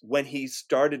means is when he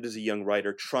started as a young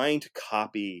writer, trying to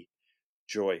copy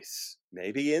Joyce,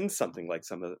 maybe in something like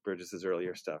some of Burgess's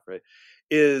earlier stuff, right,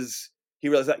 is he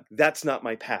realized that that's not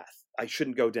my path. I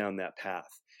shouldn't go down that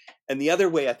path. And the other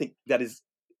way I think that is,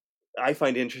 I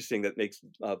find interesting, that makes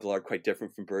Ballard quite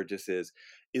different from Burgess is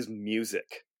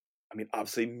music. I mean,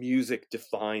 obviously, music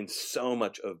defines so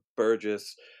much of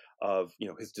Burgess, of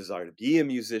his desire to be a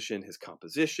musician, his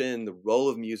composition, the role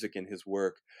of music in his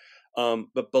work.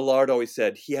 But Ballard always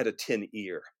said he had a tin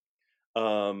ear.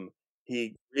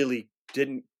 He really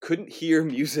couldn't hear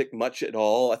music much at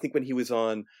all. I think when he was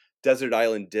on Desert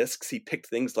Island Discs, he picked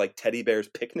things like Teddy Bear's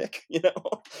Picnic,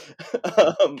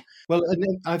 Well, and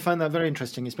I find that very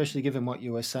interesting, especially given what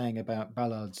you were saying about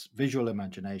Ballard's visual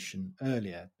imagination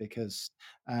earlier, because,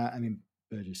 I mean,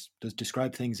 Burgess does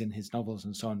describe things in his novels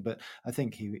and so on, but I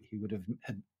think he would have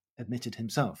admitted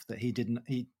himself that he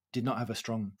did not have a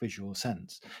strong visual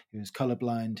sense. He was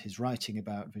colorblind. His writing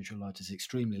about visual art is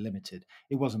extremely limited.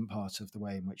 It wasn't part of the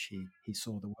way in which he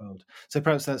saw the world. So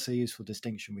perhaps that's a useful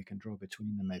distinction we can draw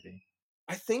between them, maybe.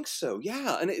 I think so,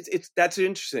 yeah, and that's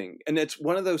interesting, and it's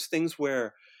one of those things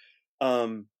where, I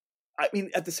mean,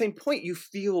 at the same point, you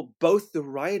feel both the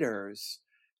writers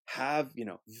have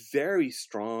very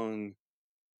strong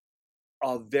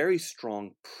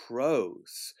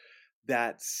prose.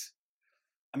 That's,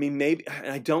 I mean, maybe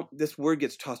I don't. This word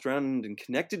gets tossed around and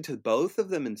connected to both of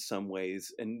them in some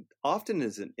ways, and often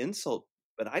as an insult,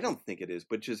 but I don't think it is.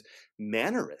 Which is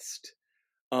mannerist.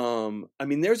 I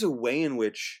mean, there's a way in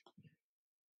which,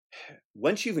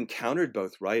 once you've encountered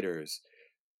both writers,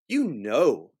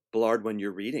 Ballard when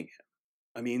you're reading him.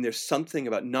 I mean, there's something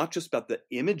about, not just about the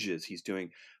images he's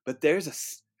doing, but there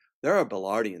are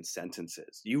Ballardian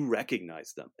sentences. You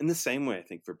recognize them in the same way, I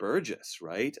think, for Burgess,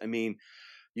 right? I mean,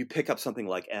 you pick up something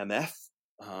like MF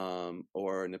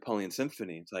or Napoleon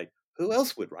Symphony. It's like, who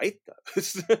else would write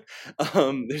those?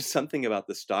 There's something about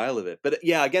the style of it. But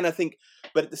yeah, again, I think,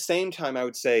 but at the same time, I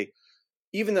would say,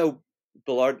 even though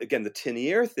Ballard, again, the tin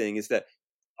ear thing is that,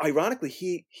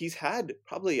 ironically, he's had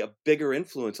probably a bigger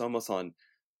influence almost on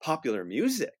popular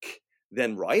music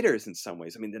than writers in some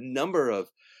ways. I mean, the number of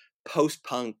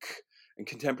post-punk and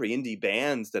contemporary indie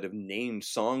bands that have named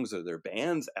songs of their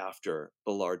bands after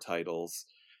Ballard titles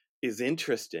is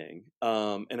interesting.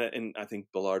 And I think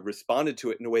Ballard responded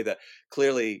to it in a way that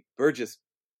clearly Burgess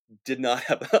did not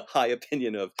have a high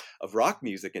opinion of rock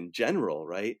music in general,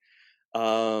 right?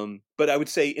 But I would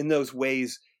say in those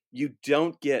ways, you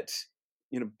don't get,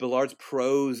 Ballard's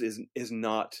prose is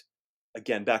not,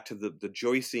 again, back to the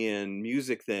Joycean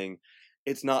music thing,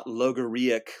 it's not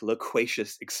logorrheic,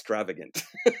 loquacious, extravagant.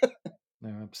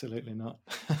 No, absolutely not.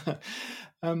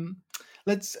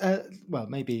 Let's well,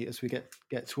 maybe as we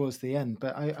get towards the end,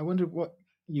 but I wonder what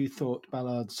you thought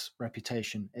Ballard's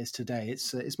reputation is today.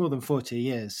 It's more than 40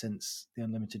 years since The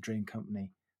Unlimited Dream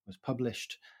Company was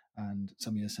published, and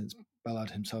some years since Ballard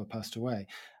himself passed away.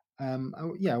 I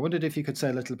wondered if you could say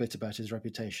a little bit about his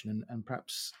reputation and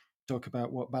perhaps talk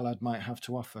about what Ballard might have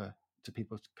to offer to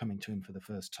people coming to him for the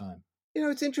first time.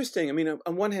 It's interesting. I mean,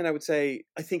 on one hand, I would say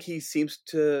I think he seems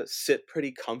to sit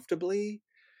pretty comfortably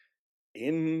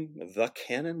in the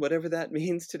canon, whatever that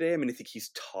means today. I mean, I think he's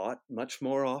taught much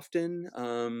more often.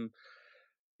 I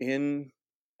think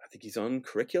he's on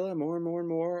curricula more and more and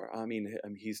more. I mean,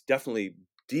 he's definitely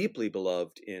deeply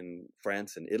beloved in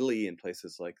France and Italy and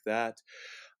places like that.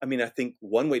 I mean, I think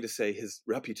one way to say his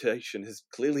reputation has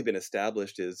clearly been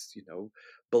established is,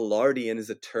 Ballardian is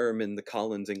a term in the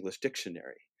Collins English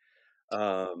Dictionary.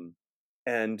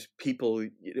 And people,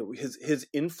 his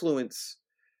influence,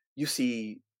 you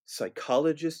see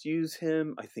psychologists use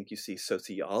him. I think you see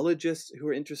sociologists who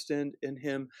are interested in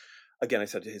him. Again, I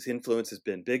said his influence has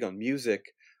been big on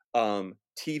music,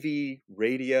 TV,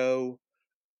 radio,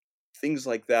 things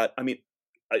like that. I mean,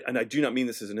 and I do not mean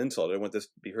this as an insult, I don't want this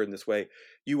to be heard in this way.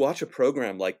 You watch a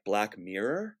program like Black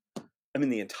Mirror, I mean,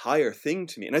 the entire thing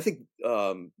to me, and I think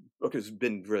Brooke has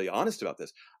been really honest about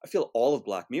this, I feel all of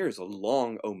Black Mirror is a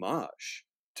long homage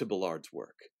to Ballard's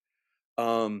work.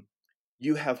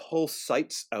 You have whole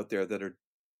sites out there that are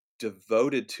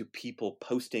devoted to people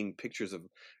posting pictures of,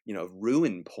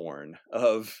 ruin porn,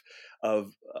 of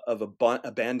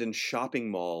abandoned shopping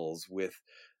malls with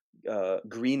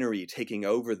greenery taking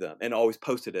over them, and always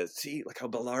posted as, see, like how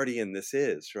Ballardian this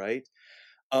is, right?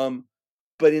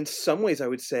 But in some ways, I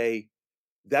would say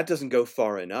that doesn't go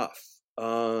far enough.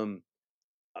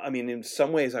 I mean, in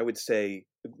some ways, I would say,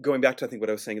 going back to, I think, what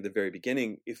I was saying at the very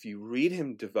beginning, if you read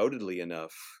him devotedly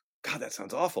enough, God, that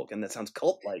sounds awful, and that sounds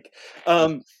cult-like.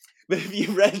 But if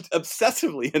you read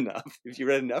obsessively enough, if you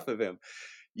read enough of him,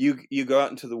 you go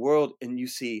out into the world and you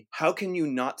see, how can you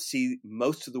not see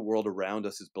most of the world around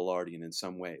us as Ballardian in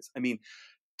some ways? I mean,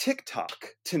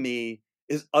 TikTok, to me,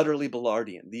 is utterly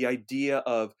Ballardian. The idea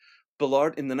of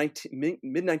Ballard in the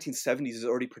mid-1970s is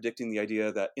already predicting the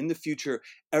idea that in the future,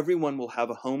 everyone will have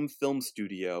a home film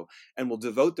studio and will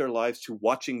devote their lives to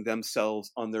watching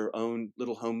themselves on their own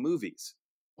little home movies.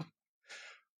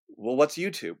 Well, what's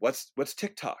YouTube? What's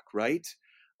TikTok, right?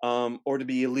 Or to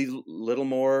be a little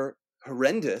more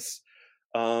horrendous,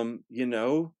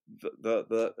 the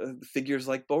figures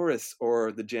like Boris,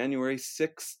 or the January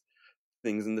 6th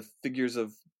things, and the figures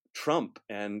of Trump,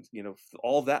 and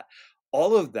all that.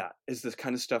 All of that is this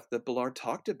kind of stuff that Ballard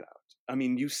talked about. I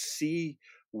mean, you see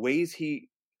ways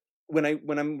when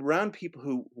I'm around people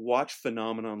who watch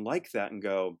phenomenon like that and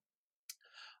go,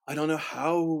 I don't know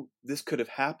how this could have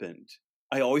happened,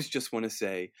 I always just want to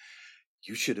say,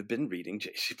 you should have been reading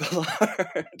J.C.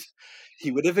 Ballard. He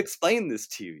would have explained this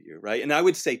to you, right? And I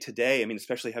would say today, I mean,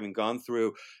 especially having gone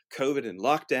through COVID and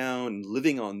lockdown and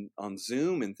living on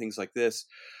Zoom and things like this,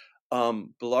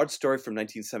 Ballard's story from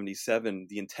 1977,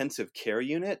 the intensive care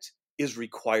unit, is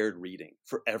required reading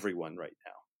for everyone right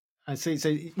now. I see.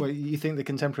 So, well, you think the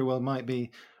contemporary world might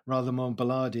be rather more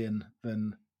Ballardian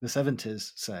than the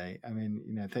 70s, say? I mean,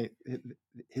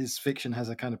 his fiction has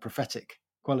a kind of prophetic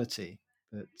quality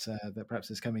that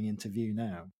perhaps is coming into view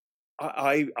now.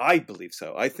 I believe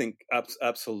so. I think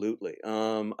absolutely.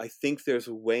 I think there's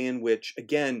a way in which,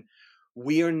 again,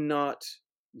 we are not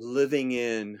living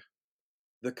in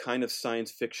the kind of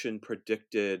science fiction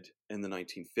predicted in the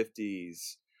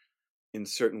 1950s in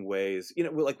certain ways.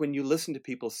 Like when you listen to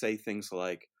people say things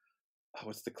like, oh,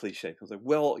 what's the cliche? I was like,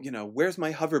 well, where's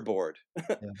my hoverboard?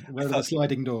 Yeah. Where are the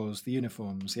sliding doors, the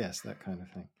uniforms? Yes, that kind of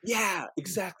thing. Yeah,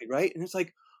 exactly. Right. And it's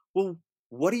like, well,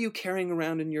 what are you carrying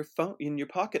around in your phone, in your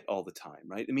pocket all the time?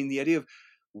 Right. I mean, the idea of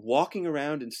walking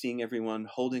around and seeing everyone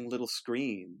holding little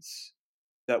screens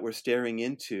that we're staring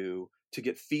into to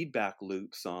get feedback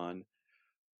loops on.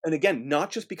 And again,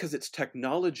 not just because it's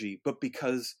technology, but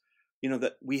because,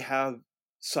 that we have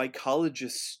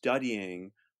psychologists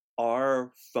studying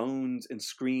our phones and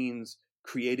screens,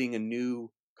 creating a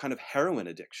new kind of heroin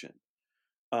addiction.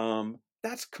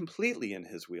 That's completely in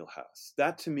his wheelhouse.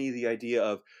 That, to me, the idea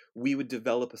of we would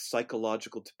develop a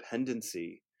psychological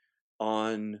dependency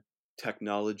on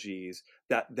technologies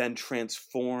that then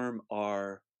transform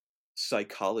our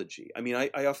psychology. I mean,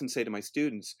 I often say to my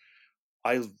students,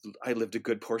 I lived a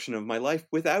good portion of my life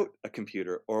without a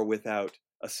computer or without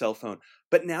a cell phone.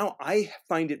 But now I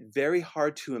find it very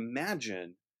hard to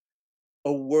imagine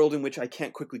a world in which I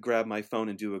can't quickly grab my phone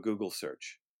and do a Google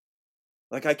search.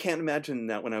 Like, I can't imagine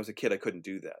that when I was a kid, I couldn't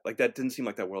do that. Like, that didn't seem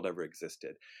like that world ever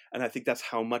existed. And I think that's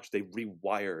how much they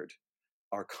rewired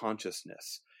our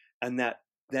consciousness. And that,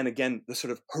 then again, the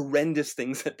sort of horrendous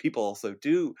things that people also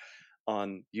do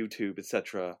on YouTube,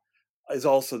 etc., is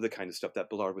also the kind of stuff that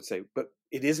Ballard would say. But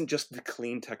it isn't just the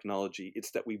clean technology.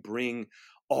 It's that we bring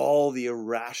all the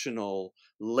irrational,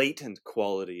 latent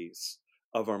qualities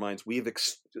of our minds.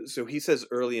 So he says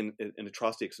early in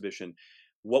Atrocity Exhibition,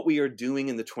 what we are doing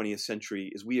in the 20th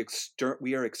century is we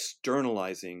are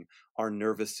externalizing our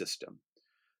nervous system,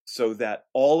 so that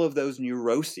all of those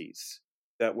neuroses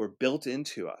that were built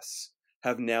into us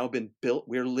have now been built.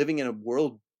 We're living in a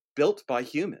world built by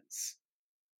humans.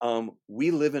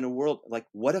 We live in a world, like,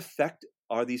 what effect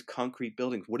are these concrete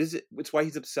buildings? What is it? It's why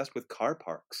he's obsessed with car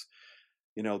parks.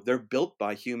 They're built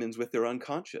by humans with their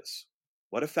unconscious.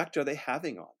 What effect are they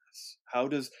having on us? How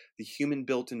does the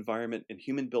human-built environment and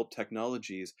human-built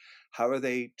technologies, how are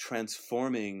they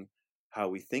transforming how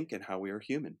we think and how we are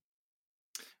human?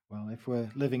 Well, if we're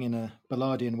living in a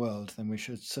Ballardian world, then we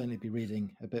should certainly be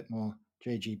reading a bit more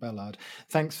J.G. Ballard.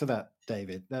 Thanks for that,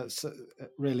 David. That's a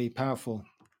really powerful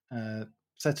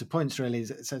set of points, really.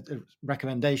 It's a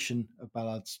recommendation of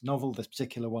Ballard's novel, this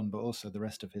particular one, but also the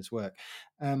rest of his work.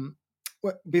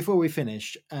 Before we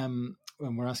finish, when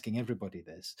we're asking everybody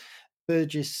this,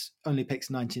 Burgess only picks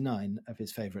 99 of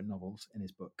his favourite novels in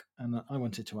his book. And I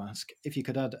wanted to ask, if you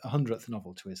could add a 100th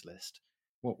novel to his list,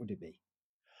 what would it be?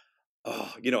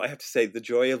 Oh, I have to say the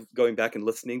joy of going back and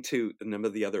listening to a number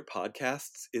of the other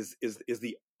podcasts is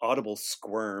the audible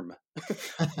squirm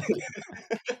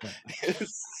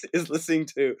is listening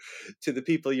to the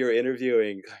people you're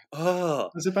interviewing. Oh,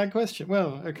 that's a bad question.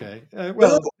 Well, okay. no,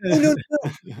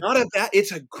 not a bad.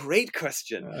 It's a great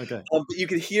question. Okay. But you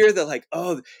can hear that, like,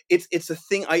 it's a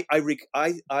thing I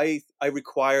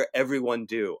require everyone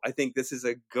do. I think this is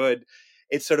a good.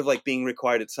 It's sort of like being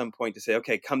required at some point to say,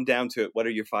 okay, come down to it. What are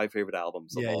your 5 favorite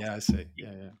albums? Yeah, I see.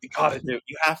 Yeah. You gotta do it.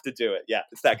 You have to do it. Yeah,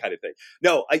 it's that kind of thing.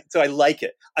 No, so I like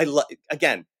it.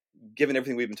 Again, given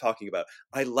everything we've been talking about,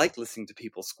 I like listening to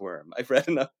people squirm. I've read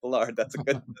enough Ballard. That's a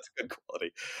good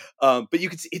quality. But you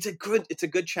can see it's a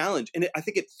good challenge, and I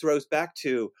think it throws back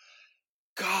to,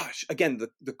 gosh, again,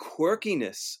 the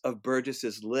quirkiness of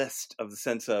Burgess's list, of the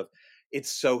sense of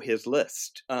it's so his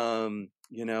list. So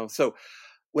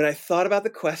when I thought about the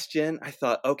question, I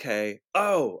thought, okay,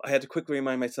 I had to quickly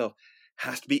remind myself,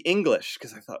 has to be English,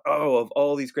 because I thought, of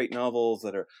all these great novels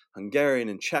that are Hungarian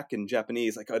and Czech and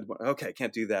Japanese, I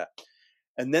can't do that.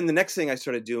 And then the next thing I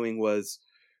started doing was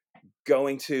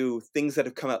going to things that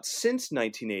have come out since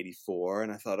 1984,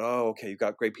 and I thought, okay, you've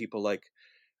got great people like,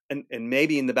 and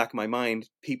maybe in the back of my mind,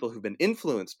 people who've been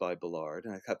influenced by Ballard,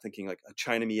 and I kept thinking like a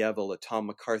China Mieville, a Tom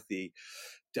McCarthy,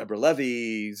 Deborah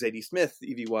Levy, Zadie Smith,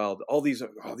 Evie Wilde, all these are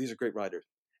great writers.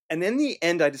 And in the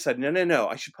end, I decided, no,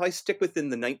 I should probably stick within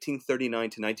the 1939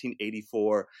 to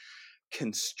 1984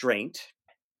 constraint.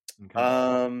 Okay.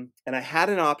 And I had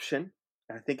an option,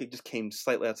 and I think it just came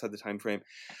slightly outside the time frame.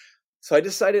 So I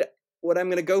decided what I'm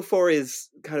going to go for is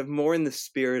kind of more in the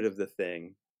spirit of the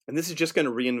thing. And this is just going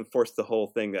to reinforce the whole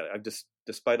thing that I've just,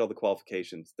 despite all the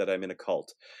qualifications, that I'm in a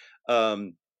cult.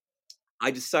 I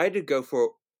decided to go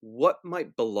for what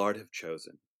might Ballard have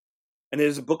chosen? And it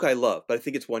is a book I love, but I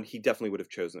think it's one he definitely would have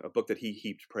chosen, a book that he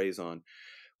heaped praise on,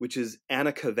 which is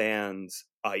Anna Kavan's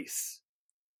Ice,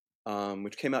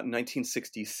 which came out in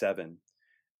 1967.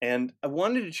 And I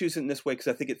wanted to choose it in this way because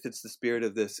I think it fits the spirit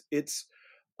of this. It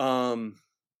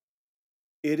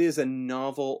is a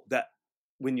novel that,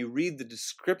 when you read the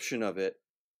description of it,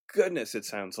 goodness, it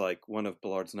sounds like one of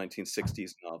Ballard's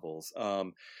 1960s novels.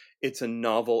 It's a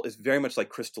novel, it's very much like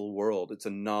Crystal World. It's a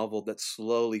novel that's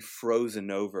slowly frozen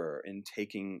over and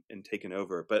taken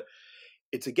over. But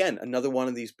it's, again, another one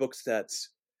of these books that's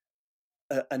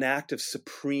an act of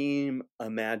supreme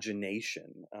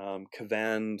imagination.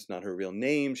 Kavan's not her real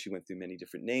name. She went through many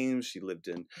different names. She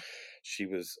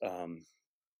was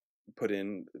put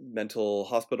in mental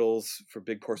hospitals for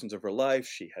big portions of her life.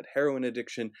 She had heroin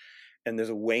addiction. And there's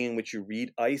a way in which you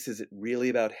read Ice. Is it really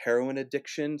about heroin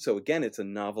addiction? So again, it's a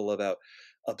novel about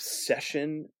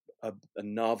obsession, a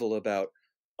novel about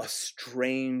a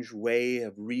strange way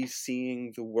of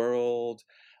re-seeing the world.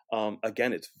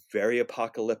 Again, it's very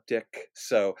apocalyptic.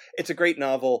 So it's a great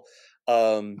novel.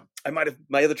 My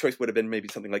other choice would have been maybe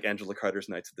something like Angela Carter's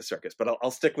Nights at the Circus, but I'll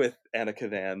stick with Anna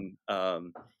Kavan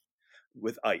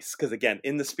with Ice, because again,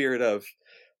 in the spirit of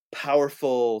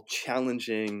powerful,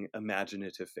 challenging,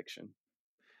 imaginative fiction.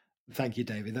 Thank you,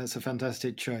 David. That's a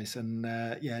fantastic choice. And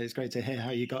it's great to hear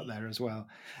how you got there as well.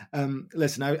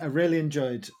 Listen, I really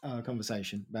enjoyed our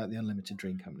conversation about the Unlimited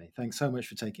Dream Company. Thanks so much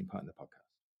for taking part in the podcast.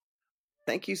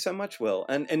 Thank you so much, Will.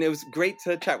 And it was great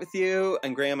to chat with you.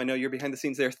 And Graham, I know you're behind the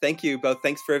scenes there. Thank you both.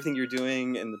 Thanks for everything you're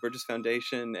doing in the Burgess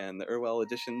Foundation and the Irwell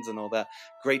editions and all that.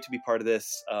 Great to be part of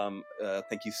this.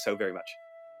 Thank you so very much.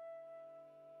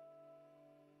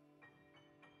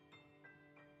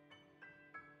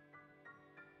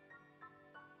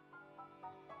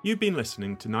 You've been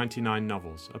listening to 99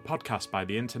 Novels, a podcast by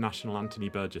the International Anthony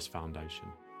Burgess Foundation.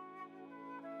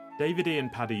 David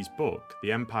Ian Paddy's book,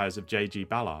 The Empires of J.G.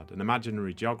 Ballard, An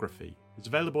Imaginary Geography, is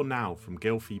available now from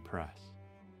Gylfi Press.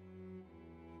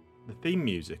 The theme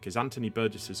music is Anthony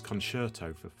Burgess's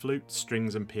concerto for flute,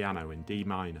 strings and piano in D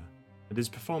minor, and is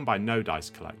performed by No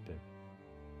Dice Collective.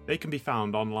 They can be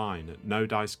found online at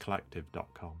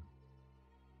nodicecollective.com.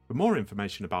 For more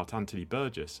information about Anthony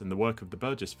Burgess and the work of the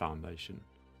Burgess Foundation,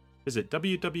 visit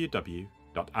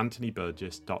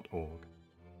www.anthonyburgess.org.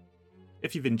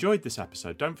 If you've enjoyed this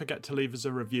episode, don't forget to leave us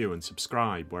a review and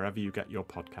subscribe wherever you get your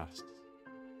podcasts.